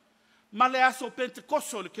Israelu. Ma le aso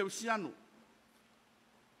Pentekoso o le Kerisiano.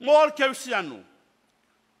 Mo le Kerisiano.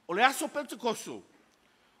 O le aso Pentekoso.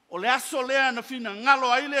 O le aso lea na fina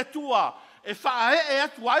ngalo ai le atua. E whaae e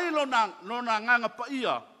atu ai lona nganga pa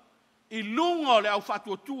ia. I lunga o le au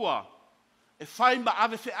whatua tua. E whaimba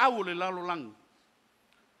ave fe au le lalo langu.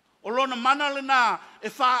 O lona mana le nā e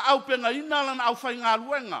wha au penga ina lana au whai ngā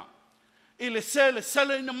luenga. I le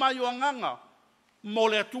sele ina mai o anganga. Mo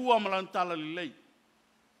le atua malantala li lei.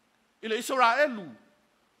 I le Israelu.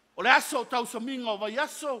 O le aso tau saminga o vai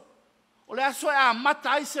aso. O le aso e a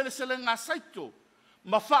mata ai sele ngā saito.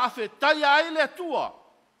 Ma wha fe taia ai le atua.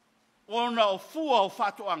 Ona o fua o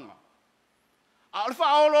whatoanga. A le wha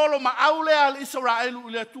aololo ma aulea le Israelu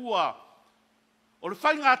i le atua. O le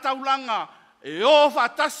whai ngā taulanga e o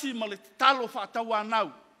whatasi ma le talo whatau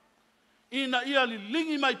anau. Ina ia li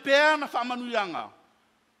lingi mai pēa na whamanuianga.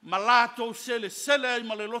 Ma lātou sele ai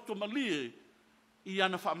ma le loto malie i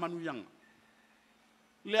ana whamanuianga.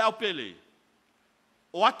 Le au pele.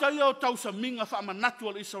 O ata ia o tausa minga whamanatu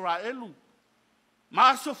al Israelu. Ma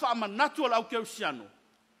aso whamanatu al au Kerisiano.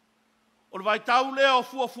 O le vai tau lea o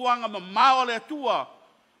fuafuanga ma mawa le atua.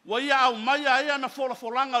 Wa ia au mai a ea na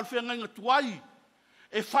folanga al whenga tuai.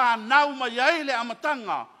 E whanau mai ai le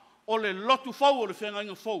amatanga o le lotu fau o le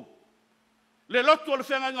whenga fau. Le lotu o le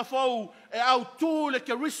whenga fau e au tū le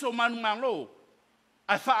keriso manu ngalo.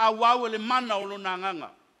 Ai whaawau e le mana o lona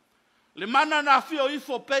nganga. Le mana na fio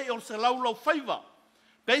ifo pei o se laulau whaiva.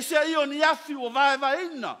 Pei se io ni afi o vae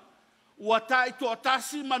ina. Ua tai to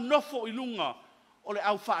atasi ma nofo i lunga o le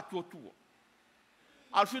au whaatua tua.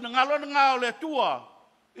 Alfina ngalona ngā o le tua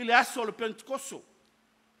i le aso o le Pentekoso.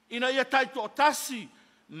 Ina ia tai to atasi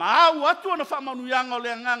ma au atua na whamanuianga o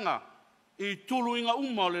le anganga i tulu inga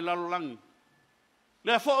uma o le lalolangi.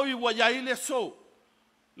 Le fo i wa yai le so.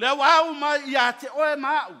 Le au mai i a te oe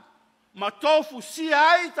mau. Ma tofu si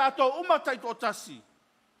ai tātou uma tai to atasi.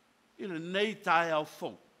 I le nei tai au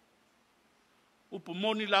fong. Upo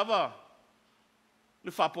moni lava.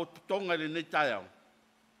 Le whapotonga le nei tai au.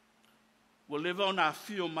 Wa lewa o nā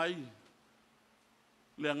fio mai.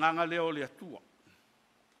 Le nganga leo le atua.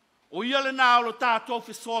 O ia le nā alo tātou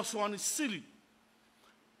whesoaso ani sili.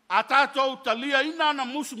 A tātou talia ina na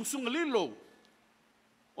musunga lilo.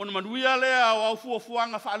 O na manuia lea o au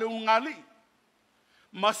fuafuanga whaale ungali.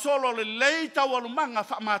 Ma solo le lei tau alumanga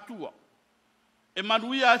whaamatua. E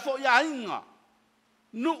manuia e fo ia inga.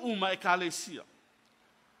 Nuuma e kālesia.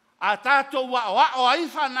 A tātou wa o ai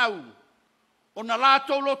whanau. O na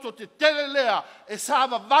lātou loto te tere lea e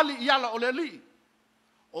sāwa vali i ala o le li.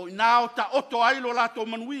 O inao ta oto ailo lātou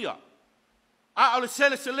manuia. A o le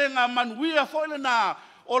selenga manuia fo ile nā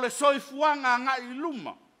o le soifuanga ngā i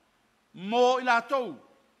luma. Mo i lātou.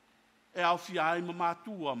 E au fia ai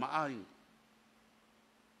mamātua ma ai.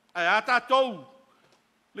 E a tātou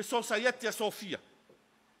le sosaiete a Sofia.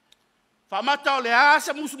 Whamata o le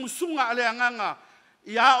asa musunga a le anganga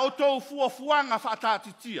i a o tau fuafuanga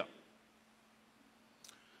whaatatitia.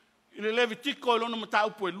 I le Levitiko i lona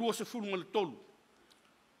mataupu e lua se fulunga le tolu.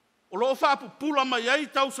 O loo whapupula mai ai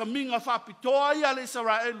tau sa minga whapitoa i ale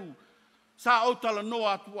Israelu sa o tala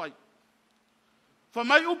noa atuai.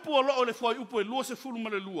 Whamai upu o loo le fwai upu e lua se fulunga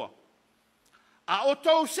le lua. A o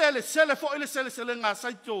tau sele fo ile sele ngā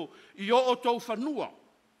saito i o tau whanua.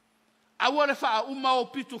 Aua le wha uma o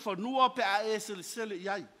pitu whanua pe a e sele i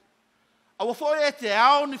ai. Aua fo e te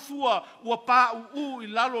ao ni fua ua pā u i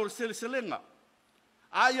lalo le selenga.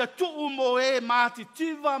 A ia tuu mo e māti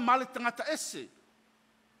tiva male tangata ese.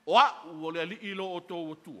 O a ua le ali ilo o tau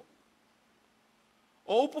o tua.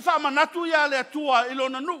 O upu wha manatu ia le atua ilo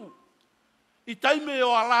na nuu. I taime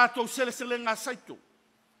o a lātou selenga saito.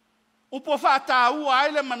 Upo whata ua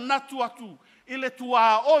aile manatu atu i le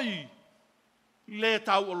tua oi le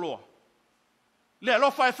tau o loa. Le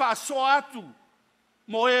alofa e wha soa atu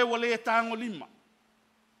mo e wa le tango lima.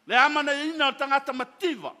 Le amana ina tangata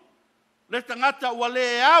mativa. Le tangata ua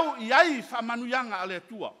le au i ai whamanuyanga a le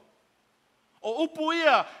tua. O upu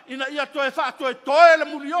ia ina ia toe wha toe le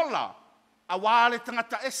muliola a wale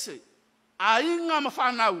tangata ese. A inga ma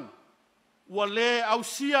whanau ua le au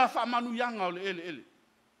sia whamanuyanga o le ele.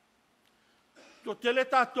 To tele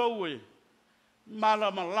tātou e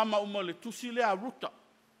malama uma le tusi le a ruta.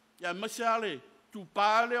 Ia masiale tu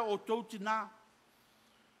pāle o tau tina.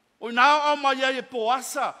 O nā au mai e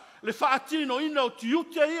poasa le whaatino ina o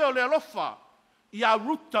tiute ia o le alofa. ia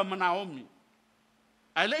Ruta ma Naomi.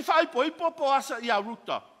 Ai lei whai po ipo po asa ia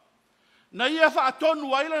Ruta. Na ia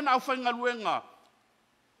whaatonu aile na whainga luenga.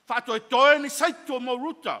 Whaato e toe ni saito mo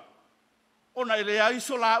Ruta. Ona ele a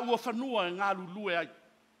iso la ua whanua e ngā lulue ai.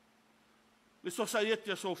 Le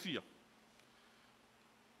Society Sofia.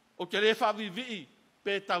 O te re whavivi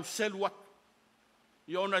pe tau selu atu.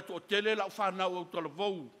 I ona e to tele la whanau au tala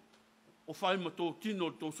vau. O whai ma tō tino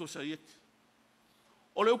tō Society.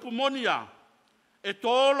 O le upumonia. E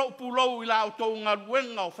tōla upulou i la o tō ngā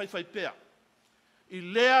luenga o whai pea. I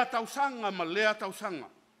lea tausanga ma lea tausanga.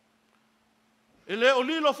 E le o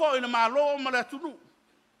lilo fo ina malo ma le atunu.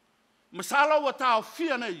 Masala ua tau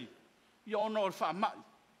fia nei. I ona o le whaamai.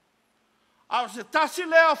 A se tasi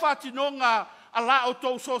lea whatinonga a la o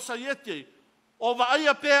tō Society. O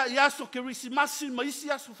vaia pea i aso ke risimasi ma isi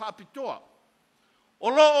aso whaapitoa. O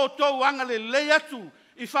lo o tō anga le lei atu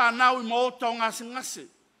i whanau i mo tau ngase ngase.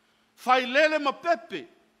 Whai lele ma pepe.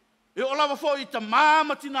 E o lava fo i ta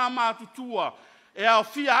māmatina mātutua. E au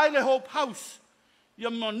fia aile Hope House. Ia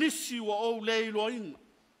monisi wa o leilo inga.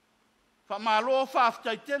 Wha mālo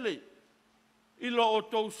whaaftai tele. Ilo o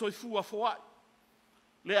tau soifua foai.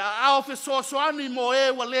 Le a ao fe soasoani mo e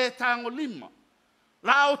wa le tango lima.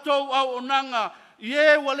 La o tau au onanga i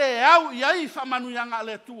e wa le au i ai whamanuianga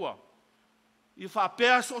le tua. I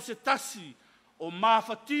whapea so se tasi o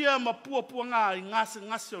mawhatia ma puapua ngā i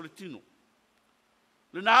ngase o le tino.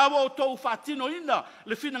 Le na awa o tau whatino ina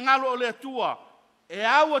le fina ngalo o le tua. E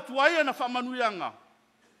awa tuaia na whamanuianga.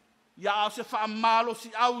 Ia au se whaamalo si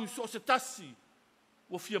au so se tasi.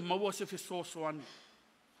 O fia maua se fesosoani.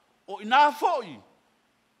 O ina foi.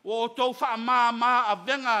 O tau whaamama a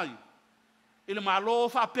vengai. I le malo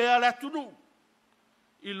whapea le atunu.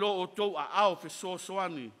 I lo o tau a au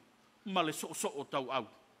fesosoani. Ma le so o tau au.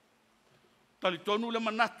 Tali tonu le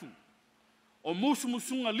manatu. O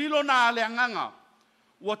musunga lilo na le anganga.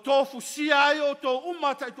 Ua tofu sia ai o tō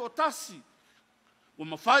umata i tō tasi. Ua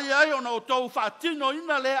mawhai ai o na o tō whaatino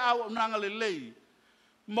ina le au nanga le lei.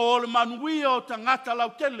 Mo le manuia o tangata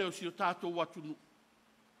lau tele o si o tātou watunu.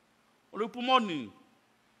 O le upumoni,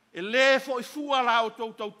 e le fo i fua la o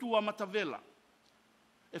tō tautua matavela.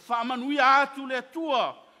 E whaamanuia atu le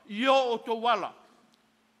tua i o tō wala.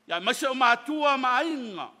 Ia maise o mātua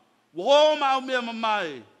mainga. Wo ma o mea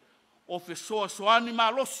mamae. O fe soa soani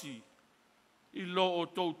ma losi. I lo o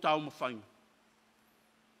tō tau mawhainga.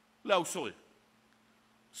 Leo soe.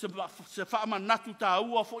 Se whaama natu tā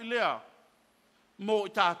ua fo i lea. Mo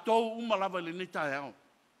i tātou umalawa le ni tae au.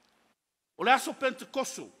 O le aso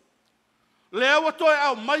Pentekoso. Le awa toe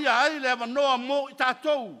au mai ai le awa noa mo i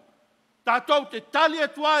tātou. Tātou te tali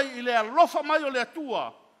atuai i le alofa mai o le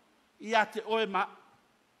atua. I a te oe ma.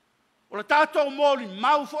 O le tātou mōli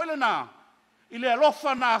mau fo ile nā. I le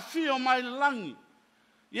alofa nā fio mai le langi.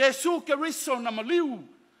 Yesu ke riso na maliu.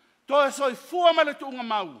 Toe soi fua mai le tuunga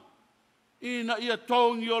mau. Ina ia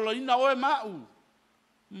tōngi ola ina oe mau.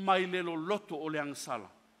 Mai le lo loto o le angsala.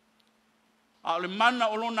 A le mana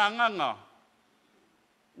o lona nganga.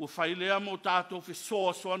 Ua whailea mo tātou fe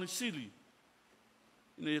soa soani sili.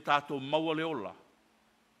 Ina ia tātou maua le ola.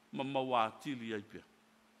 Ma maua atili aipia.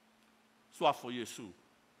 Suafo Yesu.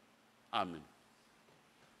 Amen.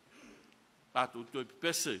 Tātou toi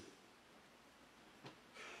pese.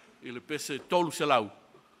 I le pese tolu se lau.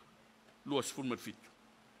 Lua se funmer fitu.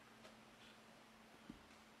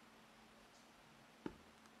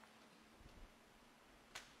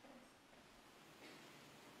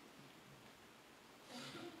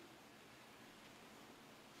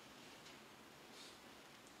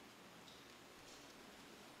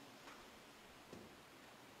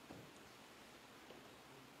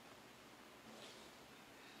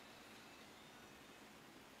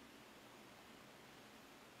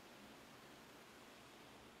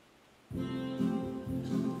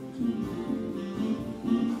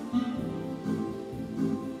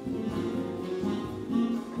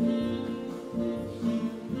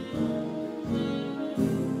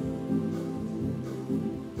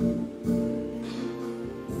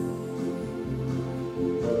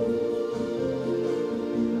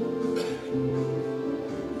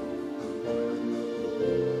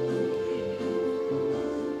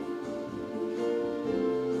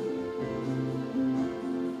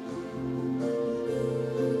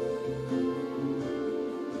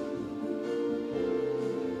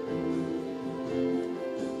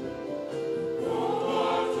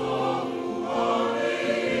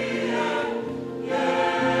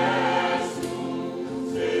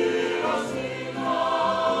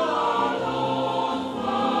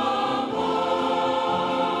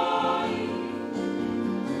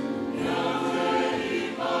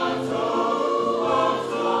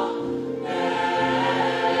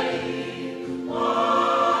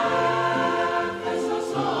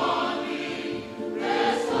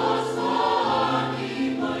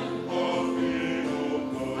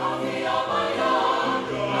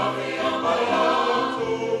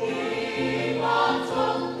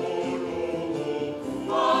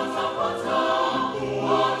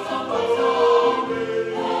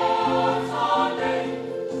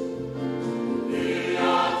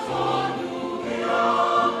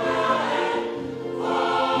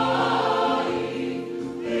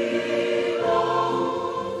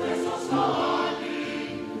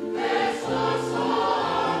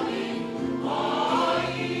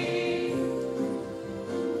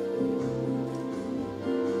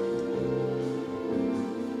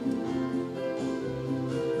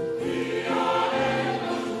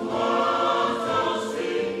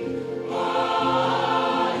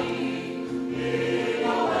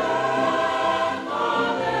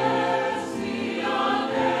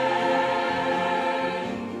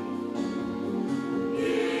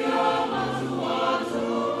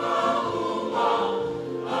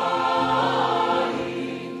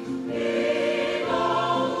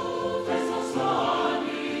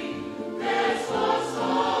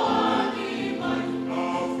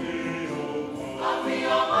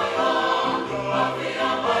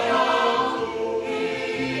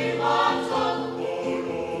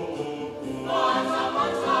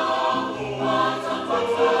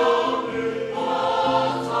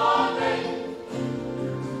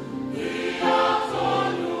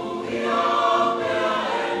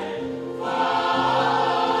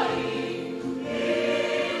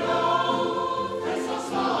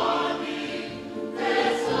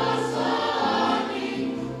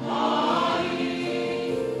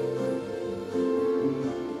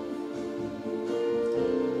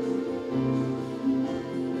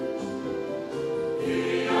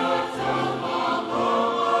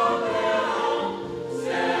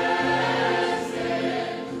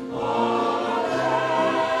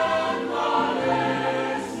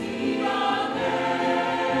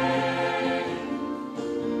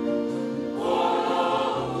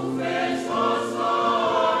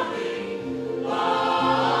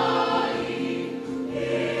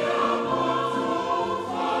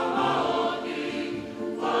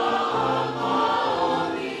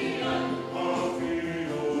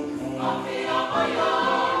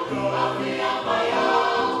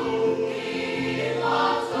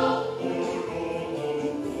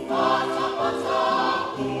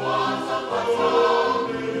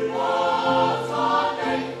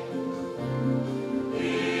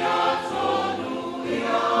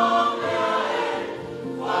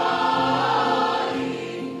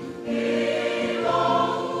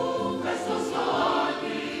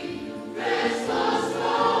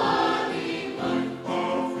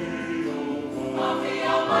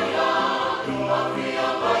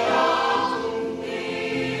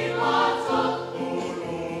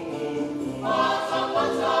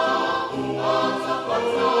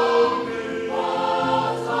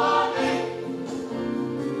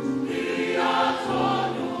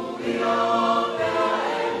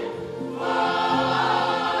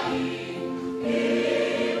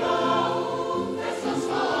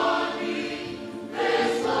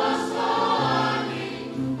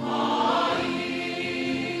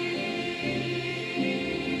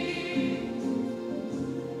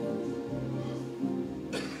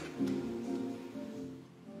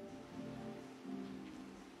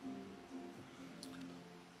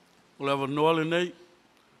 O le avanoa lenei,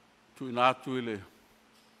 tuina atu i le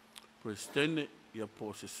Presidente, ia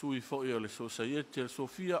po se sui fo'i o le Society le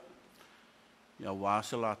Sofia, ia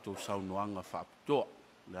wāsa lātou saunoanga whaapitoa,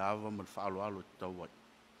 le awa ma le whaaloalo e tau wai.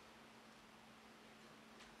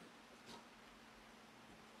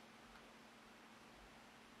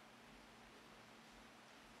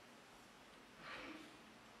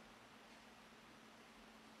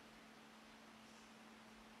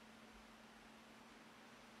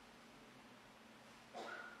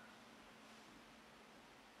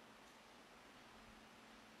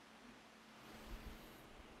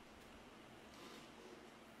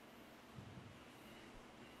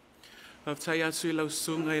 Tai atu I lau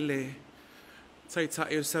sunga I le tai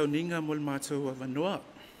tae o sauninga mo le mātou a wanoa.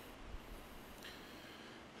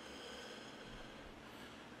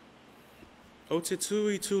 O te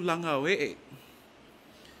tū I tū langa o e.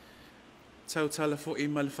 Tau tala fo I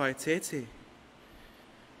ma le whai tete.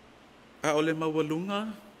 A o le mawalunga,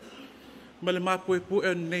 ma le mapue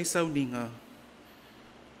o nei sauninga.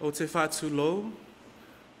 O te wha tūlou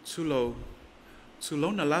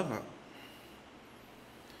na lava.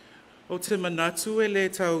 O te manatu e le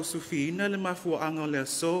tau sufiina le mafuaanga le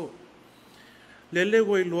aso. Lele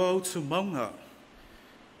woi loa o tu maunga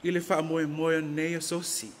I le wha moe moe nei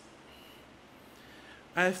asosi.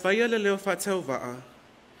 A e whaia le leo wha tau waa.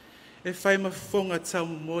 E whai mafonga tau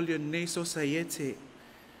molia nei societe.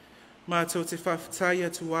 Ma tau te whawhtai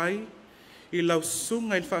atu ai I lau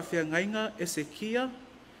sunga I whawhia ngainga e se kia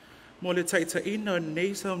mo le taitaina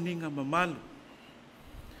nei sauninga mamalu.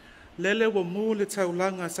 Lele wa mu le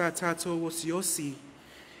taulanga sa tātou osi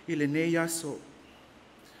I le nei aso.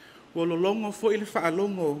 Wa lolongo fo I le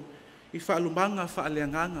whaalongo I whaalumanga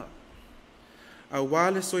whaaleanganga. A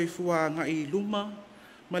wale soifua nga I luma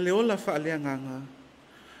ma le ola whaaleanganga.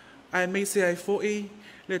 Ai meise ai fo I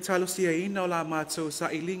le talosia ina o la mātou sa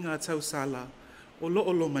ilinga tau sala o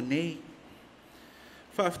lo manei.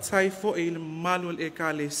 Whaaftai fo I le malu e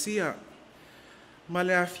ka le sia. Ma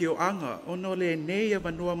le awhio anga, ono le nei a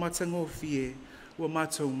wanoa matango fie ua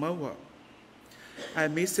mātou maua. Ai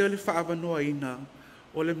mese o le wha wanoa ina,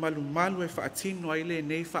 o le malu e whaatino ai le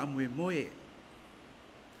nei wha moe moe.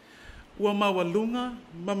 Ua mawalunga,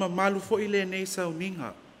 mama malu fo I le nei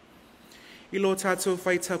sauninga. I lo tātou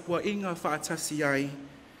whaitapua inga whaatasi ai,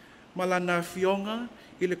 malana fionga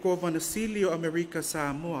I le kovana sili o Amerika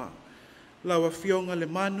Samoa, lawa fionga le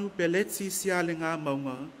manu peleti sia le ngā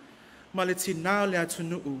maunga, ma le tinao le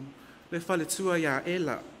atunuu, le whaletua ia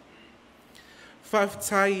ela.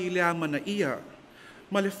 Whawhtai I le amana ia,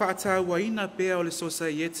 ma le whaataua ina pea o le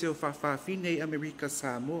Society o Whawhawhine Amerika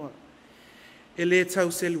Samoa. E le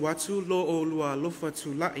tau selu atu lo o lua lofa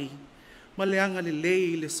tulai, ma le anga le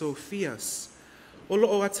lei le Sofias, o lo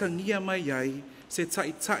o atangia mai ai se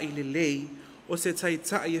tai le lei, o se tai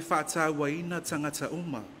e whaataua ina tangata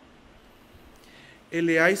uma. E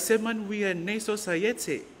le ai se manuia nei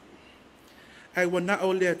Society, ai wana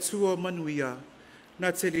o le atua manuia, na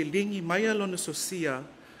te lilingi mai alona sosia,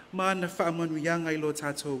 ma na wha manuianga I lo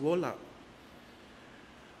tātou wola.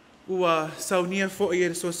 Ua saunia fo I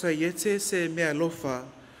e Society se mea lofa,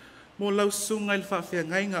 mo lau sunga I whawhia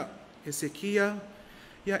ngainga e se kia,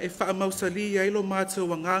 ia e wha mausali I lo mātou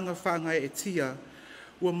wanganga whaangai e tia,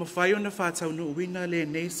 ua mawhai o na whātau no uina le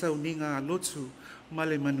nei sauninga a lotu ma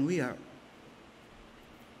le manuia.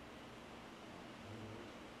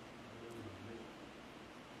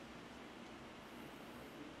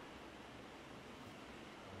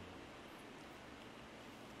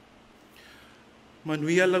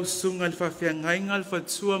 Manuia lau sunga il whawhia ngainga il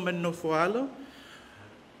whaltua man no foalo.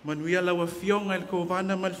 Manuia lau a fionga il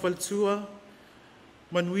kovana mal whaltua.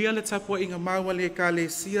 Manuia le tapua inga maua le ka le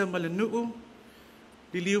sia ma le nuu.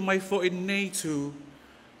 Liliu mai fo in nei tu.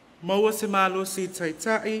 Maua se malo si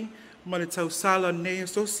taitai ma le tau sala nei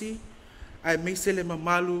asosi. Ai meise le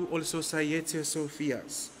mamalu o le Society o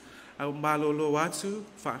Sofias. Au malo lo atu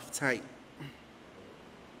whaftai.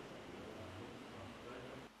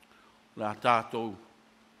 La tātou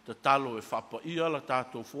te talo e whapa ia, la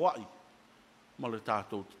tātou fuai, ma le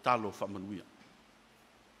tātou te talo whamanuia.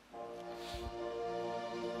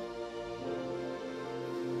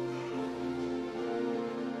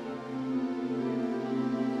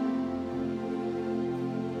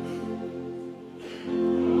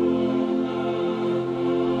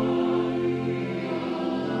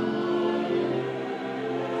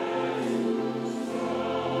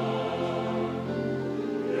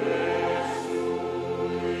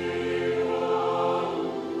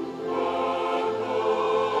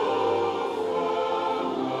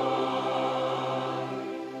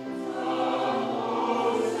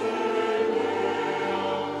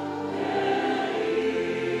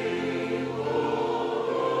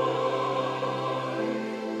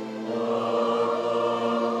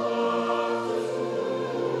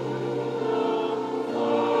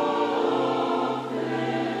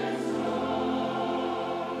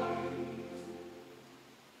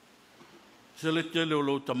 Se le tele o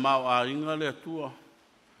lo tamau a inga le atua.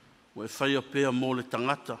 O e whaia pēa mō le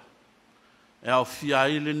tangata. E au fia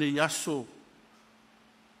ile ne yaso.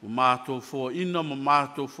 O mātou fōa ina ma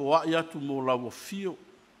mātou fōa ai atu mō lawa fio.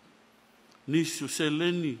 Nisu se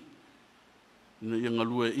leni. Ina inga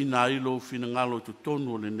lue ina ilo fina ngalo tu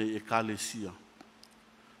tonu le ne e kalesia.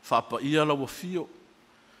 Whapa ia lawa fio.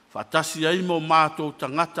 Whatasi ai mo mātou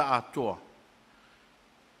tangata atoa.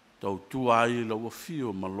 Tau tua ai lawa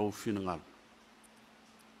fio ma lo fina ngalo.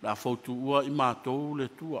 La fautu ua I mātou le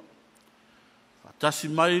tua. Whatasi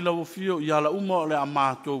mai lawa fio I ala uma le a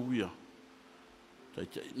mātou ia.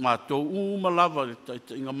 Mātou uma lava le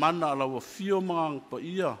taita inga mana lawa fio mga pa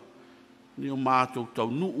ia. Ni o mātou tau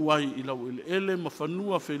nuu ai I lau ele ma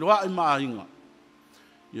whanua wheloa I maainga.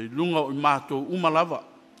 Ia lunga o mātou uma lava.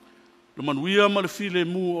 Le manuia ma le file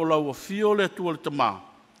mu o lawa fio le tua le tamā.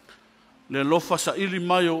 Le lofa sa ili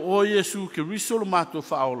mai o Yesu ke riso le mātou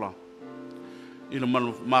whaola. Ina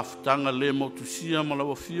manu mafutanga le motusia ma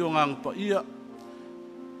lawa fio ngang pa ia.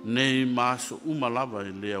 Nei maso uma lava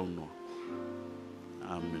e lea unoa.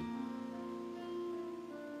 Amen.